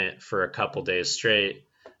ran it for a couple days straight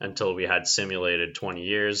until we had simulated 20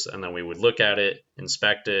 years. And then we would look at it,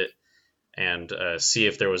 inspect it, and see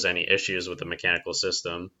if there was any issues with the mechanical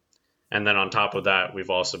system. And then on top of that,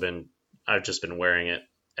 I've just been wearing it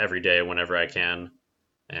every day whenever I can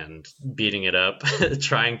and beating it up,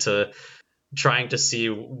 trying to see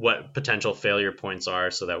what potential failure points are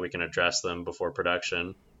so that we can address them before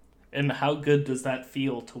production. And how good does that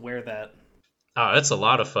feel to wear that? Oh, it's a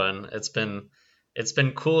lot of fun. It's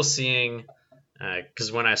been cool seeing,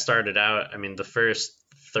 because when I started out, I mean, the first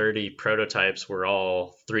 30 prototypes were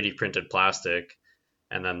all 3D printed plastic.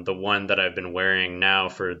 And then the one that I've been wearing now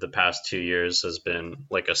for the past 2 years has been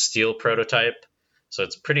like a steel prototype. So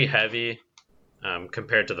it's pretty heavy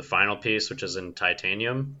compared to the final piece, which is in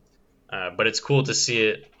titanium. But it's cool to see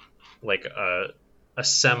it like a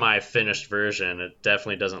semi-finished version. It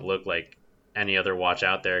definitely doesn't look like any other watch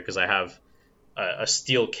out there because I have a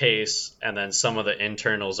steel case, and then some of the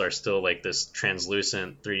internals are still like this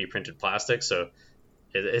translucent 3D printed plastic. So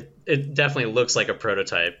it definitely looks like a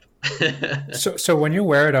prototype. So when you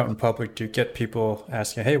wear it out in public, do you get people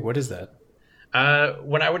asking, "Hey, what is that?"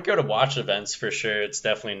 When I would go to watch events, for sure, it's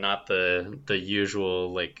definitely not the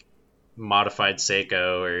usual like modified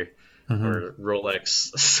Seiko or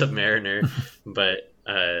Rolex Submariner, but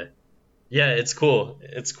yeah, it's cool.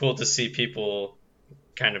 It's cool to see people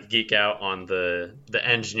kind of geek out on the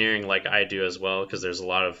engineering like I do as well, because there's a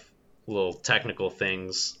lot of little technical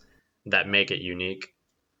things that make it unique.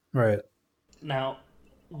 Right. Now,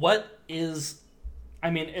 it's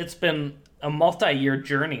been a multi-year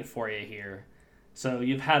journey for you here. So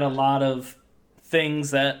you've had a lot of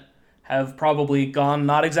things that have probably gone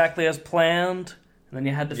not exactly as planned, and then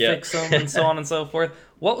you had to fix them and so on and so forth.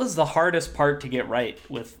 What was the hardest part to get right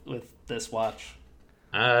with this watch?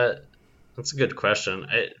 That's a good question.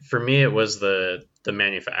 For me, it was the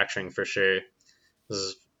manufacturing for sure.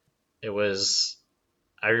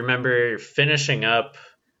 I remember finishing up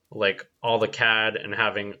like all the CAD and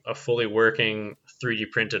having a fully working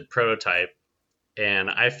 3D printed prototype. And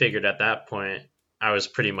I figured at that point, I was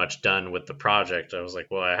pretty much done with the project. I was like,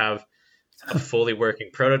 well, I have a fully working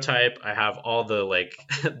prototype. I have all the like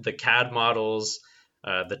the CAD models,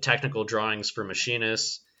 the technical drawings for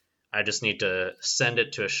machinists. I just need to send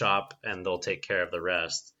it to a shop and they'll take care of the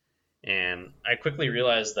rest. And I quickly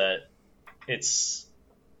realized that it's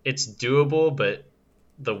doable, but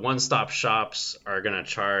the one-stop shops are going to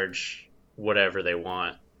charge whatever they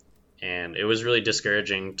want. And it was really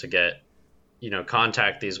discouraging to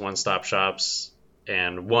contact these one-stop shops.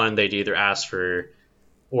 And one, they'd either ask for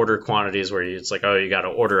order quantities where it's like, oh, you got to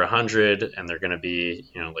order 100 and they're going to be,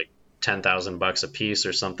 like $10,000 a piece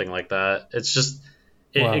or something like that. It's just,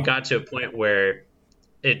 it got to a point where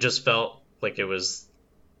it just felt like it was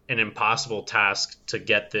an impossible task to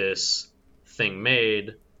get this thing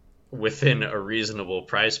made within a reasonable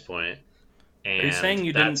price point. And are you saying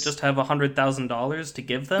you didn't just have $100,000 to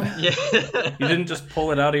give them? Yeah. You didn't just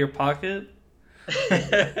pull it out of your pocket?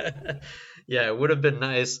 Yeah, it would have been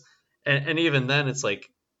nice. And even then, it's like,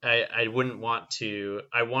 I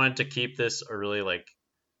wanted to keep this a really like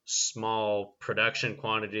small production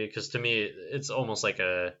quantity, because to me, it's almost like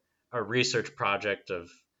a research project of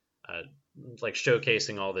like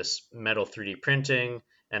showcasing all this metal 3D printing,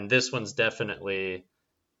 and this one's definitely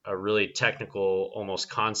a really technical, almost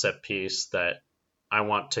concept piece that I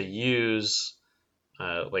want to use,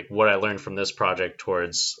 like what I learned from this project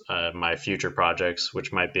towards my future projects,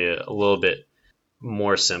 which might be a little bit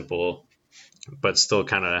more simple, but still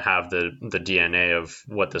kind of have the DNA of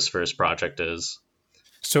what this first project is.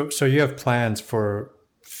 So you have plans for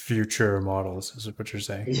future models, is what you're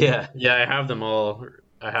saying? Yeah, I have them all.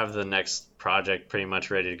 I have the next project pretty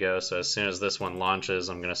much ready to go. So as soon as this one launches,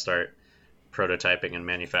 I'm going to start prototyping and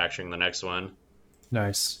manufacturing the next one.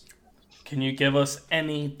 Nice. Can you give us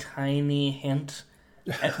any tiny hint?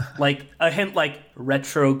 Like a hint like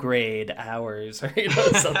retrograde hours or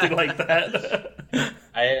something like that?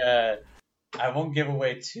 I won't give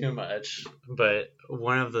away too much, but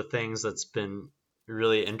one of the things that's been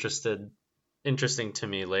really interesting to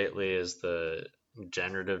me lately is the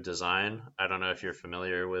generative design. I don't know if you're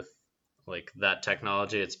familiar with like that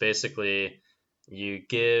technology. It's basically you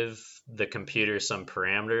give the computer some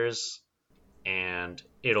parameters and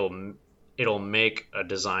it'll make a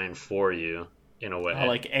design for you in a way.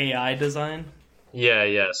 Like AI design?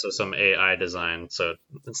 Yeah. So some AI design. So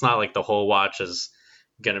it's not like the whole watch is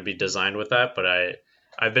going to be designed with that, but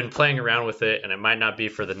I've been playing around with it, and it might not be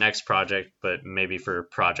for the next project, but maybe for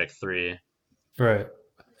project 3. Right.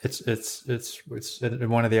 It's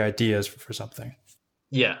one of the ideas for something.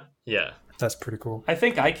 Yeah. That's pretty cool. I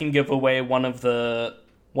think I can give away one of the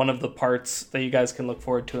parts that you guys can look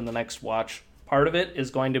forward to in the next watch. Part of it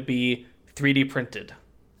is going to be 3D printed.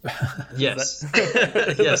 Yes.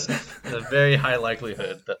 Yes. A very high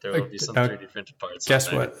likelihood that there will be some 3D printed parts.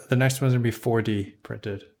 Guess what? The next one's going to be 4D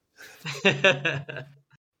printed.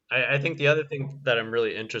 I think the other thing that I'm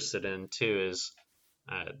really interested in too is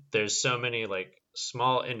there's so many like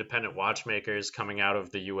small independent watchmakers coming out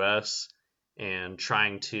of the US and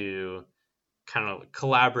trying to kind of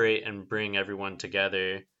collaborate and bring everyone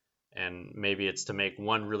together. And maybe it's to make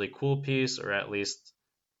one really cool piece, or at least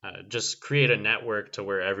just create a network to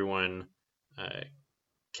where everyone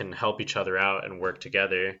can help each other out and work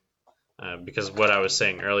together. Because what I was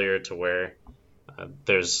saying earlier, to where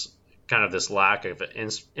there's kind of this lack of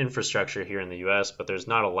infrastructure here in the US, but there's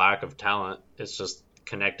not a lack of talent. It's just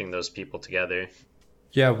connecting those people together.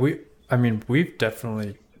 Yeah, we've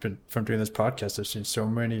definitely been, from doing this podcast, I've seen so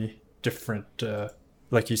many different,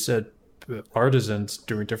 like you said, artisans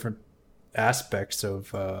doing different aspects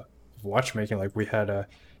of watchmaking. Like we had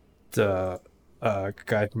the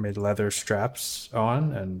guy who made leather straps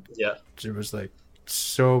on, and it was like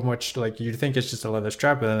so much, like you'd think it's just a leather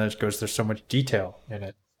strap, but then there's so much detail in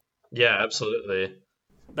it. Yeah, absolutely.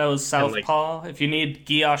 That was Southpaw. If you need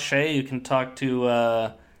guilloche, you can talk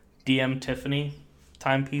to DM Tiffany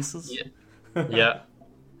Timepieces. Yeah.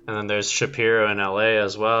 And then there's Shapiro in LA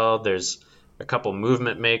as well. There's a couple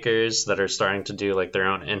movement makers that are starting to do like their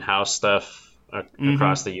own in-house stuff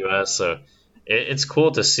across the US. So it's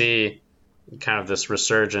cool to see kind of this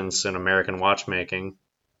resurgence in American watchmaking.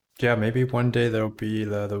 Yeah, maybe one day there'll be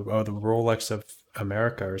the Rolex of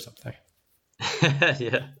America or something.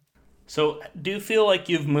 Yeah. So do you feel like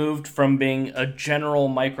you've moved from being a general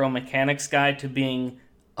micromechanics guy to being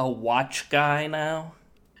a watch guy now?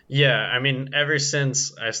 Yeah, I mean, ever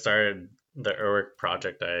since I started the Urwerk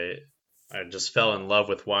project, I just fell in love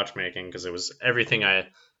with watchmaking because it was everything I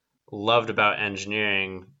loved about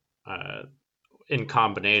engineering in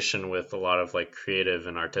combination with a lot of like creative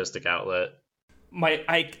and artistic outlet.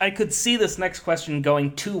 I could see this next question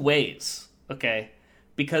going two ways, okay?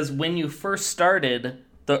 Because when you first started,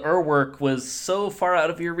 the Urwerk was so far out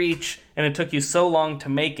of your reach and it took you so long to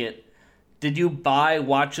make it. Did you buy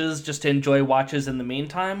watches just to enjoy watches in the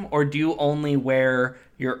meantime, or do you only wear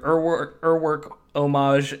your Urwerk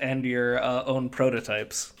homage and your own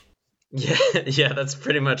prototypes? Yeah, that's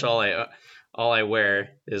pretty much all I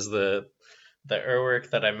wear is the Urwerk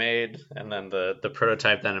that I made, and then the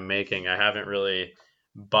prototype that I'm making. I haven't really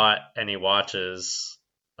bought any watches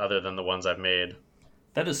other than the ones I've made.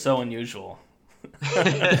 That is so unusual.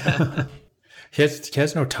 He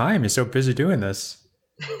has no time. He's so busy doing this.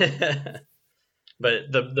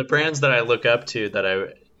 But the brands that I look up to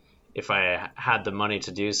that if I had the money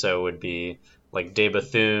to do so, would be like De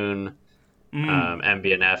Bethune.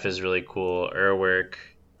 MB&F is really cool. Urwerk.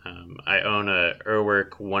 I own a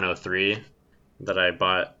Urwerk 103 that I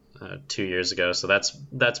bought 2 years ago. So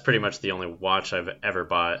that's pretty much the only watch I've ever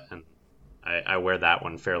bought, and I wear that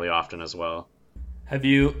one fairly often as well. How do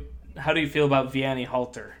you feel about Vianney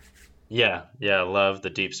Halter? Yeah, I love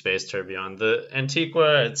the Deep Space Tourbillon. The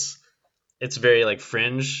Antiqua, it's very like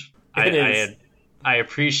fringe. I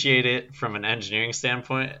appreciate it from an engineering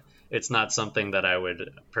standpoint, it's not something that I would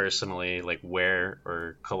personally like wear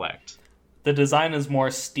or collect. The design is more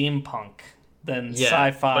steampunk than Yeah,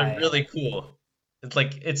 sci-fi. but really cool. It's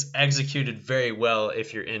like it's executed very well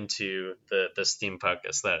if you're into the steampunk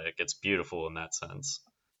aesthetic. It's beautiful in that sense.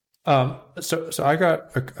 So I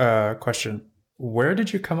got a question. Where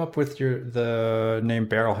did you come up with the name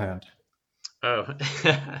Barrelhand? Oh,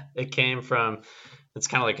 it came from, it's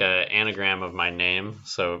kind of like a anagram of my name.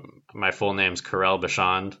 So my full name's Karel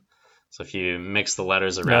Bashand. So if you mix the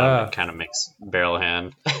letters around, it kind of makes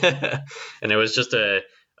Barrelhand. And it was just a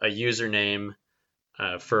username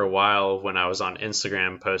for a while when I was on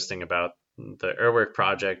Instagram posting about the Urwerk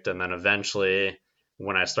project. And then eventually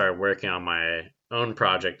when I started working on my own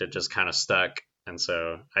project, it just kind of stuck. And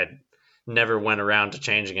so I never went around to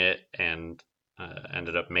changing it, and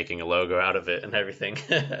ended up making a logo out of it and everything.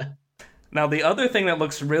 Now, the other thing that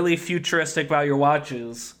looks really futuristic about your watch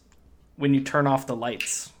is when you turn off the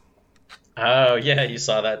lights. Oh, yeah, you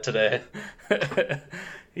saw that today.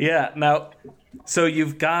 Yeah, now, so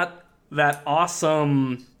you've got that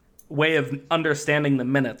awesome way of understanding the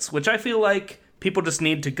minutes, which I feel like people just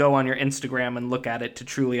need to go on your Instagram and look at it to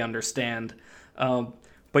truly understand.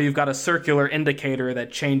 But you've got a circular indicator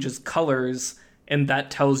that changes colors, and that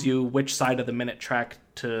tells you which side of the minute track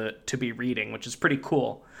to be reading, which is pretty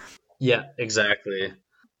cool. Yeah, exactly.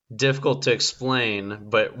 Difficult to explain,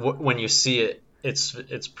 but when you see it, it's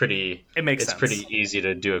pretty. It makes it's sense. pretty easy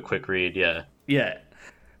to do a quick read. Yeah. Yeah.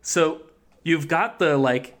 So you've got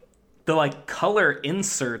the color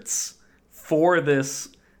inserts for this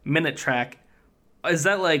minute track. Is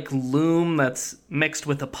that like loom that's mixed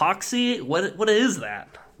with epoxy? What is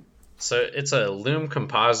that? So it's a loom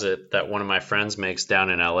composite that one of my friends makes down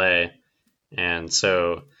in LA. And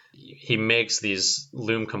so he makes these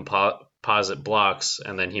loom composite blocks,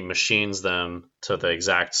 and then he machines them to the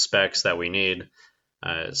exact specs that we need,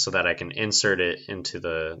 so that I can insert it into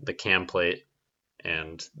the cam plate,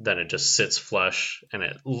 and then it just sits flush, and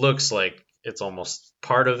it looks like it's almost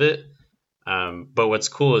part of it. But what's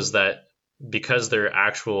cool is that because they're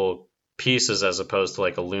actual pieces as opposed to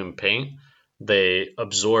like a loom paint, they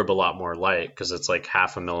absorb a lot more light because it's like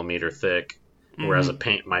 0.5 millimeter thick, whereas a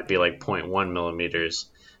paint might be like 0.1 millimeters.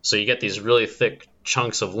 So you get these really thick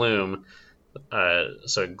chunks of loom,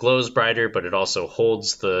 so it glows brighter, but it also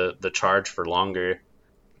holds the charge for longer.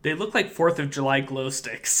 They look like 4th of July glow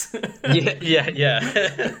sticks.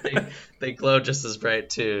 Yeah. They glow just as bright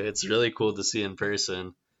too. It's really cool to see in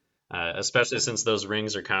person, especially since those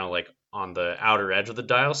rings are kind of like on the outer edge of the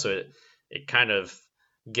dial, so it kind of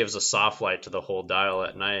gives a soft light to the whole dial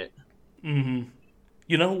at night. Mm-hmm.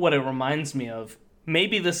 You know what it reminds me of?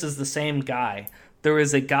 Maybe this is the same guy. There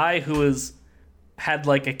was a guy who had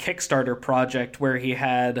like a Kickstarter project where he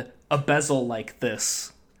had a bezel like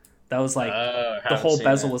this. That was like, the whole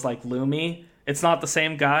bezel was like loomy. It's not the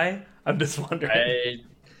same guy? I'm just wondering.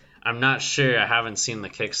 I'm not sure. I haven't seen the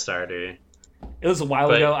Kickstarter. It was a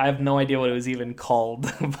while ago. I have no idea what it was even called.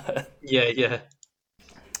 But Yeah.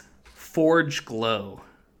 Forge Glow.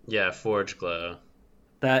 Yeah, Forge Glow.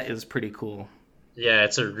 That is pretty cool. Yeah,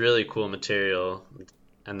 it's a really cool material.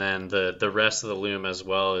 And then the rest of the loom as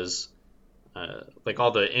well is like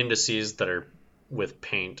all the indices that are with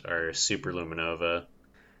paint are Super Luminova.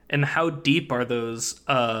 And how deep are those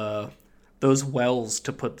wells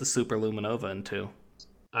to put the Super Luminova into?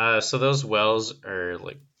 So those wells are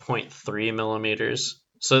like 0.3 millimeters.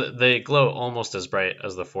 So they glow almost as bright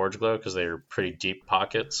as the Forge Glow because they're pretty deep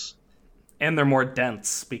pockets. And they're more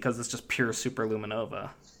dense because it's just pure Super Luminova.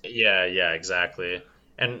 Yeah, exactly.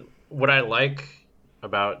 And what I like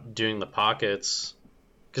about doing the pockets,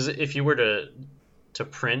 because if you were to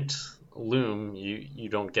print loom, you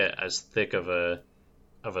don't get as thick of a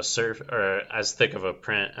or as thick of a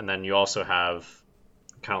print, and then you also have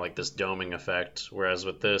kind of like this doming effect. Whereas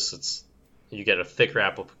with this, you get a thicker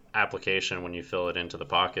application when you fill it into the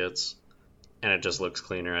pockets, and it just looks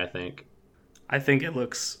cleaner, I think. I think it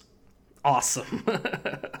looks awesome.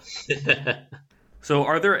 So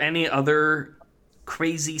are there any other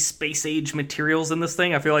crazy space age materials in this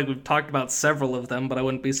thing? I feel like we've talked about several of them, but I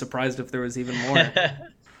wouldn't be surprised if there was even more.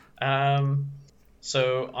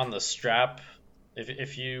 So on the strap,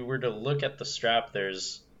 if you were to look at the strap,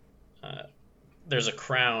 there's a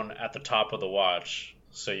crown at the top of the watch.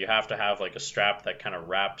 So you have to have like a strap that kind of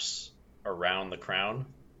wraps around the crown.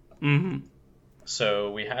 Mm-hmm.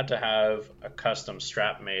 So we had to have a custom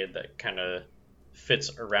strap made that kind of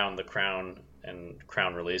fits around the crown and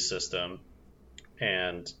crown release system.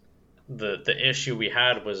 And the issue we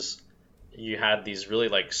had was you had these really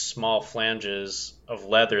like small flanges of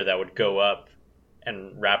leather that would go up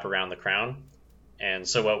and wrap around the crown. And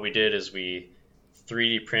so what we did is we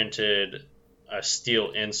 3D printed a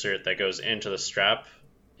steel insert that goes into the strap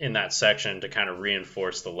in that section to kind of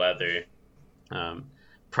reinforce the leather.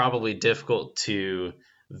 Probably difficult to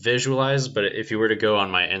visualize, but if you were to go on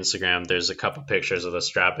my Instagram, there's a couple pictures of the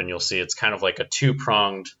strap, and you'll see it's kind of like a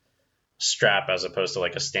two-pronged strap as opposed to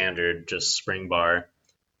like a standard just spring bar.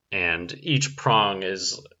 And each prong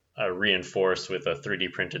is reinforced with a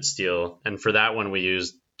 3D printed steel. And for that one, we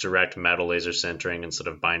used direct metal laser sintering instead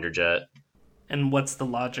of binder jet. And what's the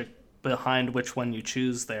logic behind which one you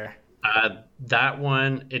choose there? That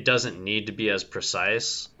one, it doesn't need to be as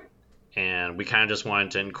precise. And we kind of just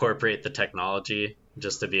wanted to incorporate the technology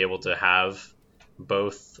just to be able to have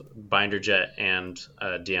both binder jet and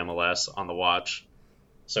DMLS on the watch.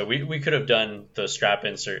 So we could have done the strap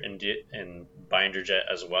insert in binder jet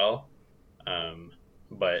as well.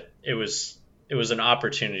 But it was an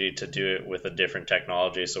opportunity to do it with a different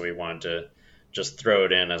technology, so we wanted to just throw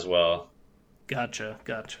it in as well. Gotcha.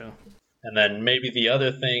 And then maybe the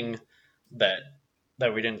other thing that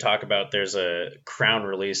we didn't talk about, there's a crown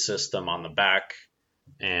release system on the back,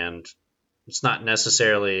 and it's not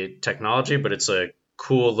necessarily technology, but it's a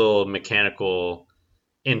cool little mechanical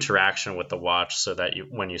interaction with the watch so that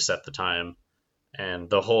when you set the time. And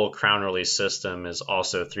the whole crown release system is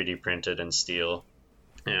also 3D printed in steel.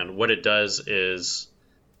 And what it does is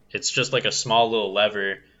it's just like a small little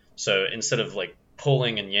lever. So instead of like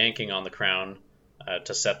pulling and yanking on the crown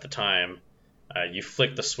to set the time, you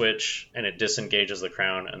flick the switch and it disengages the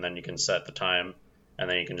crown, and then you can set the time, and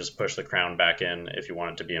then you can just push the crown back in if you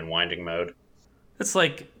want it to be in winding mode. It's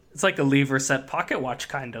like a lever set pocket watch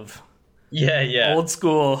kind of. Yeah. Old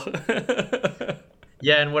school.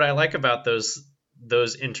 Yeah, and what I like about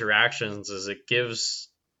those interactions is it gives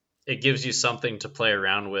you something to play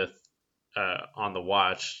around with on the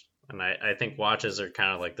watch. And I think watches are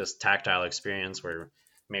kind of like this tactile experience where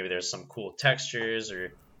maybe there's some cool textures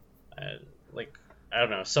or like, I don't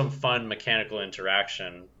know, some fun mechanical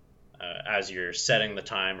interaction as you're setting the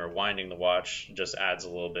time or winding the watch just adds a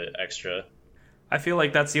little bit extra. I feel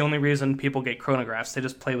like that's the only reason people get chronographs. They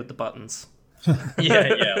just play with the buttons.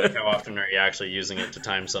 Yeah. Like how often are you actually using it to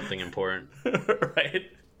time something important?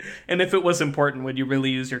 Right. And if it was important, would you really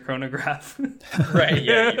use your chronograph? Right,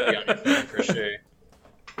 yeah, you'd be on your phone for sure.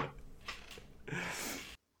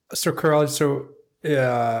 So, Carl,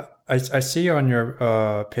 I see on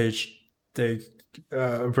your page the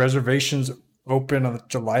reservations open on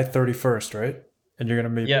July 31st, right? And you're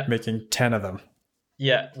going to be making 10 of them.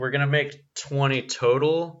 Yeah, we're going to make 20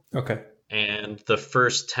 total. Okay. And the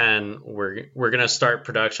first 10, we're going to start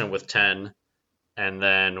production with 10. And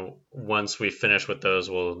then once we finish with those,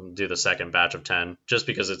 we'll do the second batch of 10, just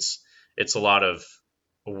because it's a lot of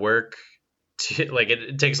work.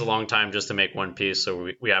 It takes a long time just to make one piece. So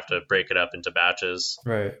we have to break it up into batches,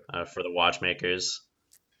 right? For the watchmakers.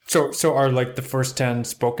 So are like the first 10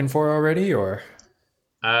 spoken for already, or?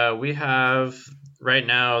 We have, right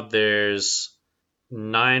now, there's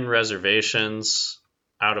 9 reservations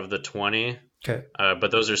out of the 20. Okay.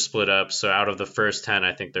 But those are split up. So out of the first 10,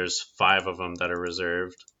 I think there's 5 of them that are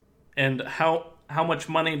reserved. And how much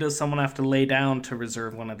money does someone have to lay down to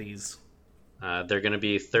reserve one of these? They're going to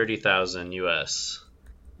be $30,000 US.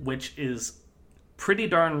 Which is pretty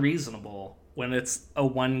darn reasonable when it's a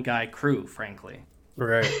one-guy crew, frankly.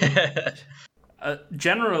 Right.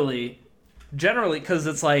 Generally, because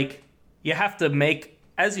it's like, you have to make,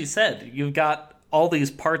 as you said, you've got all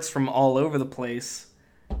these parts from all over the place.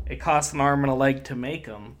 It costs an arm and a leg to make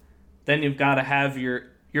them. Then you've got to have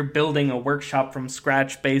you're building a workshop from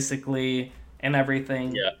scratch, basically, and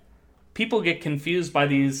everything. Yeah. People get confused by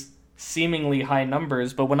these seemingly high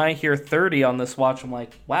numbers, but when I hear 30 on this watch, I'm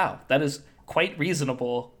like, wow, that is quite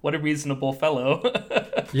reasonable. What a reasonable fellow.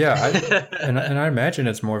 Yeah, and I imagine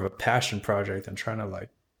it's more of a passion project than trying to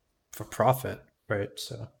for profit, right?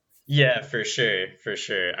 So. Yeah, for sure.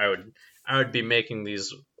 I would be making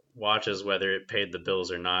these watches whether it paid the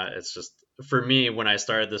bills or not. It's just, for me, when I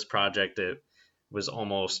started this project, it was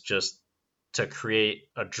almost just to create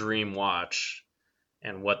a dream watch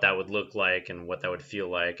and what that would look like and what that would feel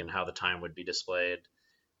like and how the time would be displayed.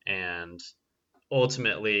 And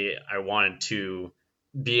ultimately, I wanted to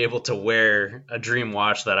be able to wear a dream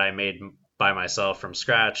watch that I made by myself from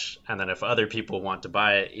scratch, and then if other people want to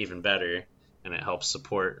buy it, even better, and it helps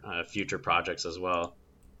support future projects as well.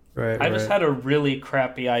 Right. I just had a really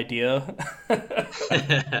crappy idea, but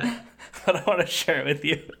I want to share it with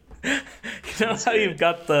you. You know how you've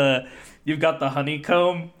got the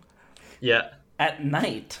honeycomb? Yeah. At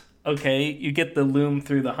night, okay, you get the loom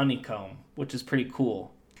through the honeycomb, which is pretty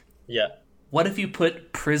cool. Yeah. What if you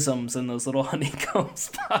put prisms in those little honeycomb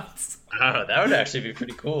spots? Oh, that would actually be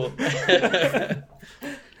pretty cool.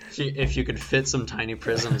 If you could fit some tiny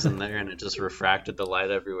prisms in there and it just refracted the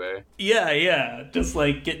light everywhere. Yeah, just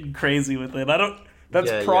like getting crazy with it. That's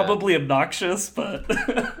Yeah, probably obnoxious, but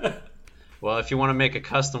Well, if you want to make a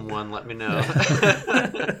custom one, let me know.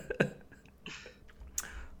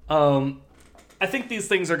 I think these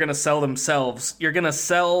things are going to sell themselves. You're going to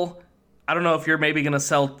sell, I don't know if you're maybe going to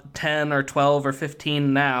sell 10 or 12 or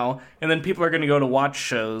 15 now, and then people are going to go to watch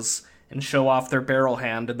shows and show off their barrel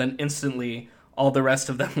hand, and then instantly all the rest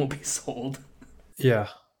of them will be sold. Yeah.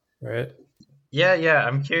 Right. Yeah.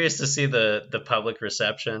 I'm curious to see the public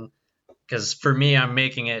reception, because for me, I'm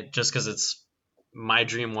making it just because it's my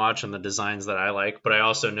dream watch and the designs that I like, but I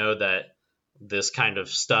also know that this kind of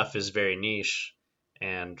stuff is very niche.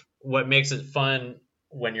 And what makes it fun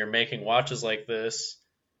when you're making watches like this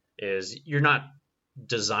is you're not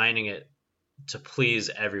designing it to please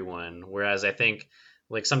everyone. Whereas I think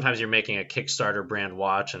like sometimes you're making a Kickstarter brand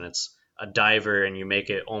watch and it's a diver and you make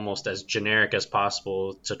it almost as generic as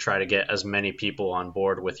possible to try to get as many people on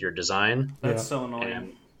board with your design. That's so annoying.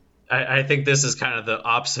 And I think this is kind of the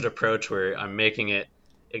opposite approach where I'm making it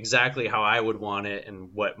exactly how I would want it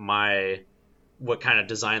and what kind of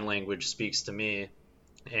design language speaks to me.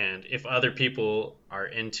 And if other people are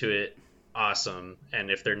into it, awesome. And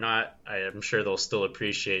if they're not, I'm sure they'll still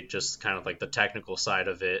appreciate just kind of like the technical side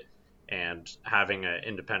of it and having an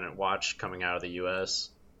independent watch coming out of the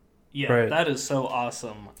US. Yeah, right. That is so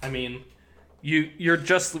awesome. I mean, you're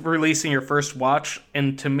just releasing your first watch,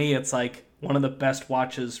 and to me it's like one of the best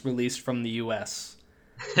watches released from the US.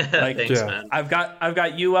 Like, thanks, man. I've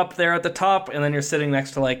got you up there at the top, and then you're sitting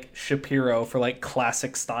next to like Shapiro for like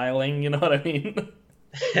classic styling, you know what I mean?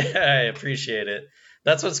 I appreciate it.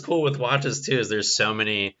 That's what's cool with watches too, is there's so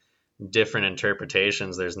many different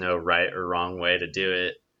interpretations. There's no right or wrong way to do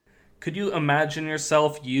it. Could you imagine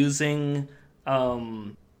yourself using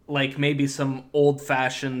like maybe some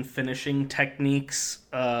old-fashioned finishing techniques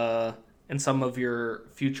in some of your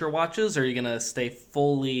future watches, or are you gonna stay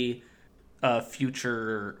fully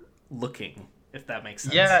future looking, if that makes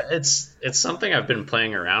sense? Yeah, it's something I've been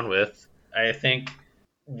playing around with. I think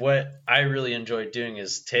what I really enjoy doing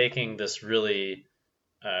is taking this really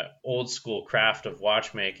old school craft of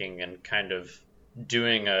watchmaking and kind of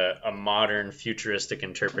doing a modern futuristic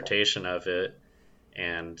interpretation of it,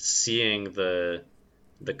 and seeing the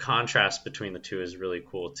contrast between the two is really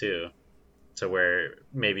cool too. To where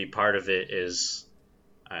maybe part of it is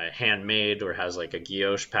handmade or has like a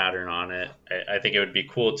guilloche pattern on it. I think it would be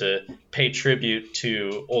cool to pay tribute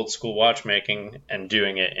to old school watchmaking and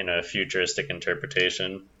doing it in a futuristic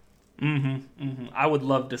interpretation. I would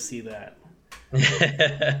love to see that.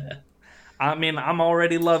 I mean, I'm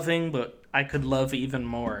already loving, but I could love even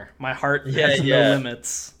more. My heart has no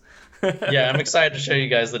limits. Yeah, I'm excited to show you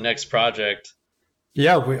guys the next project.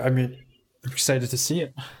 Yeah, I'm excited to see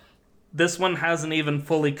it. This one hasn't even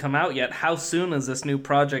fully come out yet. How soon is this new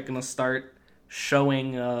project going to start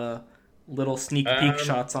showing little sneak peek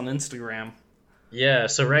shots on Instagram? Yeah,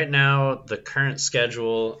 so right now, the current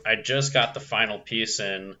schedule, I just got the final piece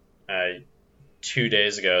in 2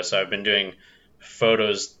 days ago. So I've been doing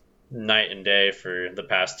photos night and day for the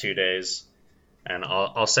past 2 days. And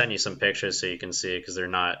I'll send you some pictures so you can see it, because they're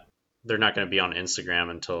not going to be on Instagram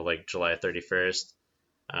until like July 31st.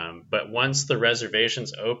 But once the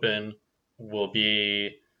reservations open, we'll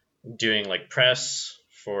be doing like press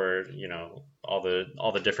for, all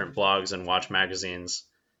the different blogs and watch magazines,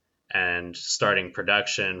 and starting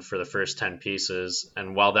production for the first 10 pieces.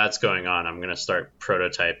 And while that's going on, I'm going to start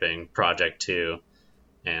prototyping Project 2.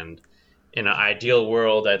 And in an ideal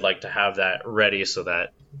world, I'd like to have that ready so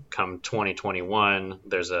that come 2021,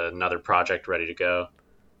 there's another project ready to go.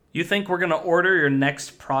 You think we're going to order your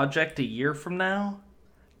next project a year from now?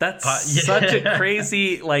 That's such a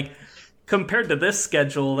crazy, like, compared to this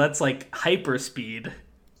schedule, that's like hyper speed.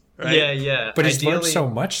 Right? Yeah. But he's learned so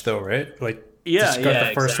much, though, right? Like, just got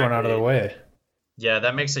the first one out of the way. Yeah,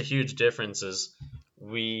 that makes a huge difference. Is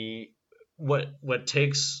what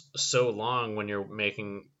takes so long when you're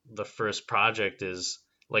making the first project is,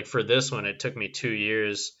 like, for this one, it took me 2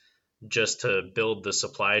 years just to build the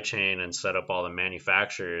supply chain and set up all the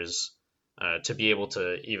manufacturers to be able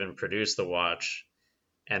to even produce the watch.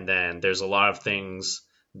 And then there's a lot of things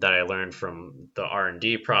that I learned from the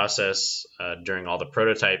R&D process during all the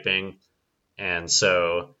prototyping. And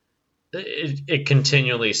so it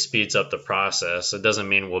continually speeds up the process. It doesn't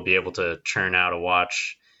mean we'll be able to churn out a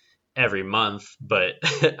watch every month, but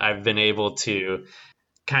I've been able to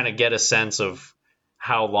kind of get a sense of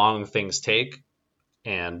how long things take.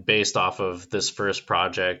 And based off of this first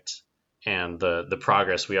project and the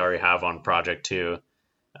progress we already have on Project 2,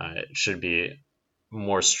 it should be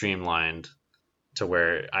more streamlined to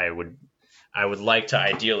where I would like to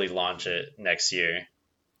ideally launch it next year.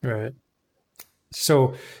 Right.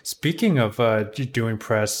 So speaking of doing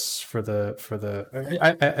press for the for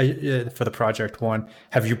the Project One,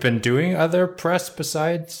 have you been doing other press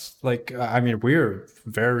besides like I mean we're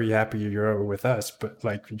very happy you're with us, but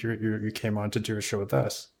like you came on to do a show with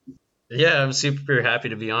us. Yeah, I'm super happy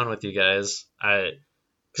to be on with you guys.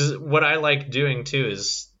 Because what I like doing too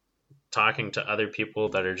is talking to other people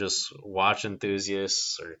that are just watch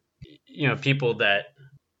enthusiasts, or people that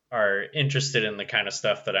are interested in the kind of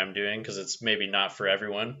stuff that I'm doing, because it's maybe not for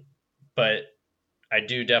everyone, but I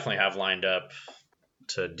do definitely have lined up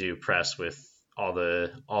to do press with all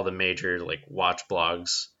the major like watch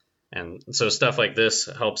blogs, and so stuff like this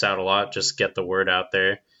helps out a lot. Just get the word out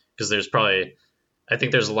there, because I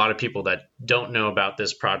think there's a lot of people that don't know about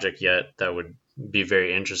this project yet that would be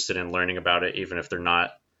very interested in learning about it, even if they're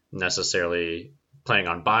not necessarily planning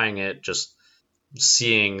on buying it. Just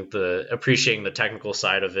appreciating the technical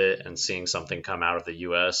side of it and seeing something come out of the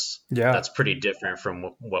US. Yeah, that's pretty different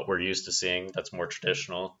from what we're used to seeing. That's more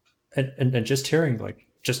traditional. And just hearing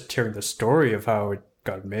the story of how it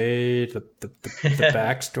got made, the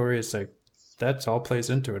backstory is like that's all plays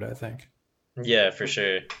into it, I think. Yeah, for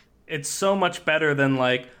sure. It's so much better than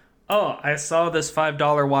like, oh, I saw this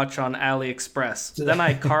 $5 watch on AliExpress. Then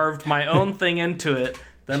I carved my own thing into it.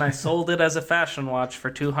 Then I sold it as a fashion watch for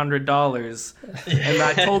 $200. And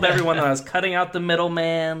I told everyone that I was cutting out the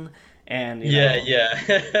middleman and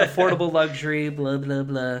affordable luxury, blah, blah,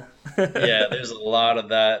 blah. Yeah, there's a lot of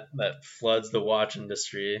that floods the watch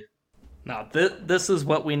industry. No, this is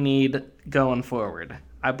what we need going forward.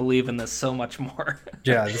 I believe in this so much more.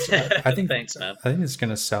 Yeah, I think thanks, man. I think it's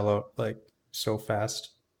gonna sell out like so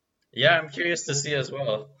fast. Yeah, I'm curious to see as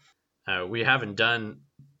well. We haven't done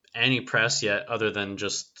any press yet, other than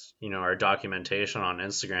just our documentation on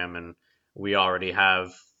Instagram, and we already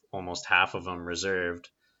have almost half of them reserved.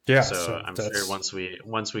 Yeah, so I'm sure once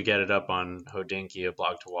we get it up on Hodinkee, A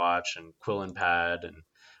Blog to Watch, and Quill and Pad, and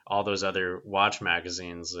all those other watch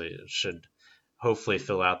magazines, it should hopefully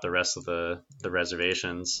fill out the rest of the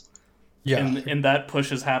reservations. Yeah, and that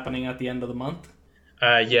push is happening at the end of the month.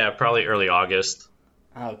 Yeah, probably early August.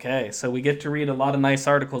 Okay, so we get to read a lot of nice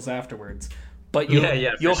articles afterwards. But you'll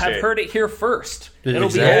have heard it here first. It'll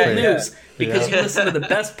be old news because you listen to the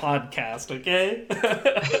best podcast, okay?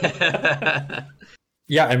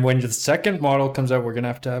 Yeah, and when the second model comes out, we're going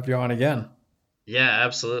to have you on again. Yeah,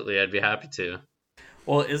 absolutely. I'd be happy to.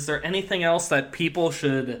 Well, is there anything else that people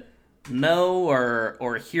should know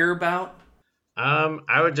or hear about?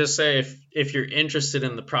 I would just say if you're interested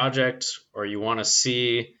in the project, or you want to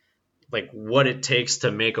see like what it takes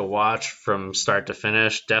to make a watch from start to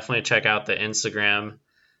finish, definitely check out the Instagram,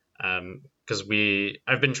 because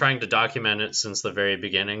I've been trying to document it since the very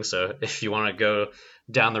beginning. So if you want to go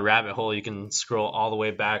down the rabbit hole, you can scroll all the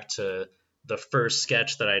way back to the first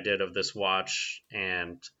sketch that I did of this watch,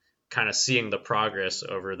 and kind of seeing the progress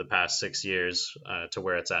over the past 6 years to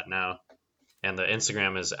where it's at now. And the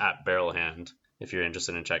Instagram is @barrelhand if you're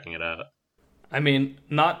interested in checking it out. I mean,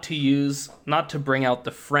 not to bring out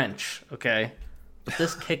the French, okay? But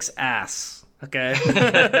this kicks ass, okay?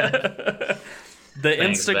 The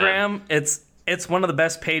Thanks, Instagram, Ben. it's one of the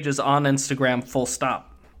best pages on Instagram, full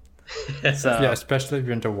stop. So, yeah, especially if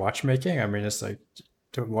you're into watchmaking. I mean, it's like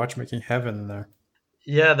watchmaking heaven in there.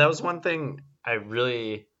 Yeah, that was one thing I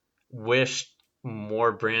really wished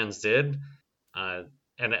more brands did.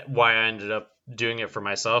 And why I ended up doing it for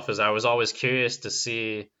myself is I was always curious to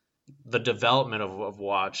see the development of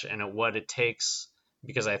watch and what it takes,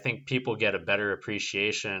 because I think people get a better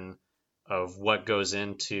appreciation of what goes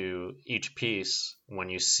into each piece when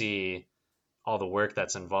you see all the work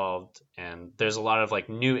that's involved. And there's a lot of like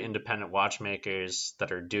new independent watchmakers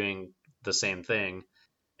that are doing the same thing,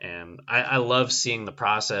 and I love seeing the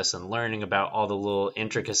process and learning about all the little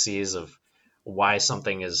intricacies of why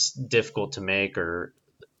something is difficult to make, or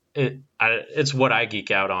it's what I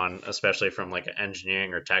geek out on, especially from like an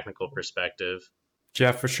engineering or technical perspective.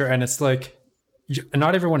 Yeah, for sure. And it's like,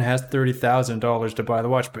 not everyone has $30,000 to buy the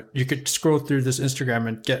watch, but you could scroll through this Instagram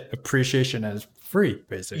and get appreciation as free,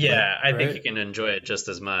 basically. Yeah, I right? think you can enjoy it just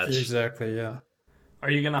as much. Exactly, yeah.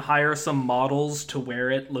 Are you going to hire some models to wear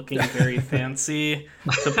it looking very fancy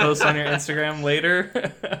to post on your Instagram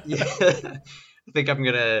later? Yeah. I think I'm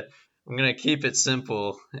gonna keep it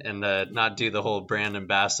simple and not do the whole brand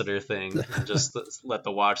ambassador thing, and just let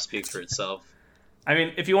the watch speak for itself. I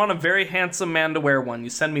mean, if you want a very handsome man to wear one, you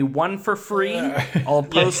send me one for free. I'll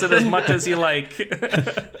post it as much as you like.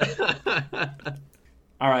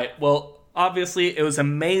 All right. Well, Obviously, it was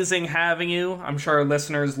amazing having you. I'm sure our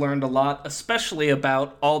listeners learned a lot, especially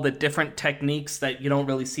about all the different techniques that you don't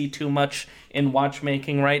really see too much in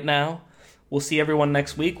watchmaking right now. We'll see everyone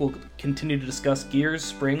next week. We'll continue to discuss gears,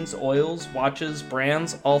 springs, oils, watches,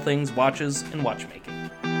 brands, all things watches and watchmaking.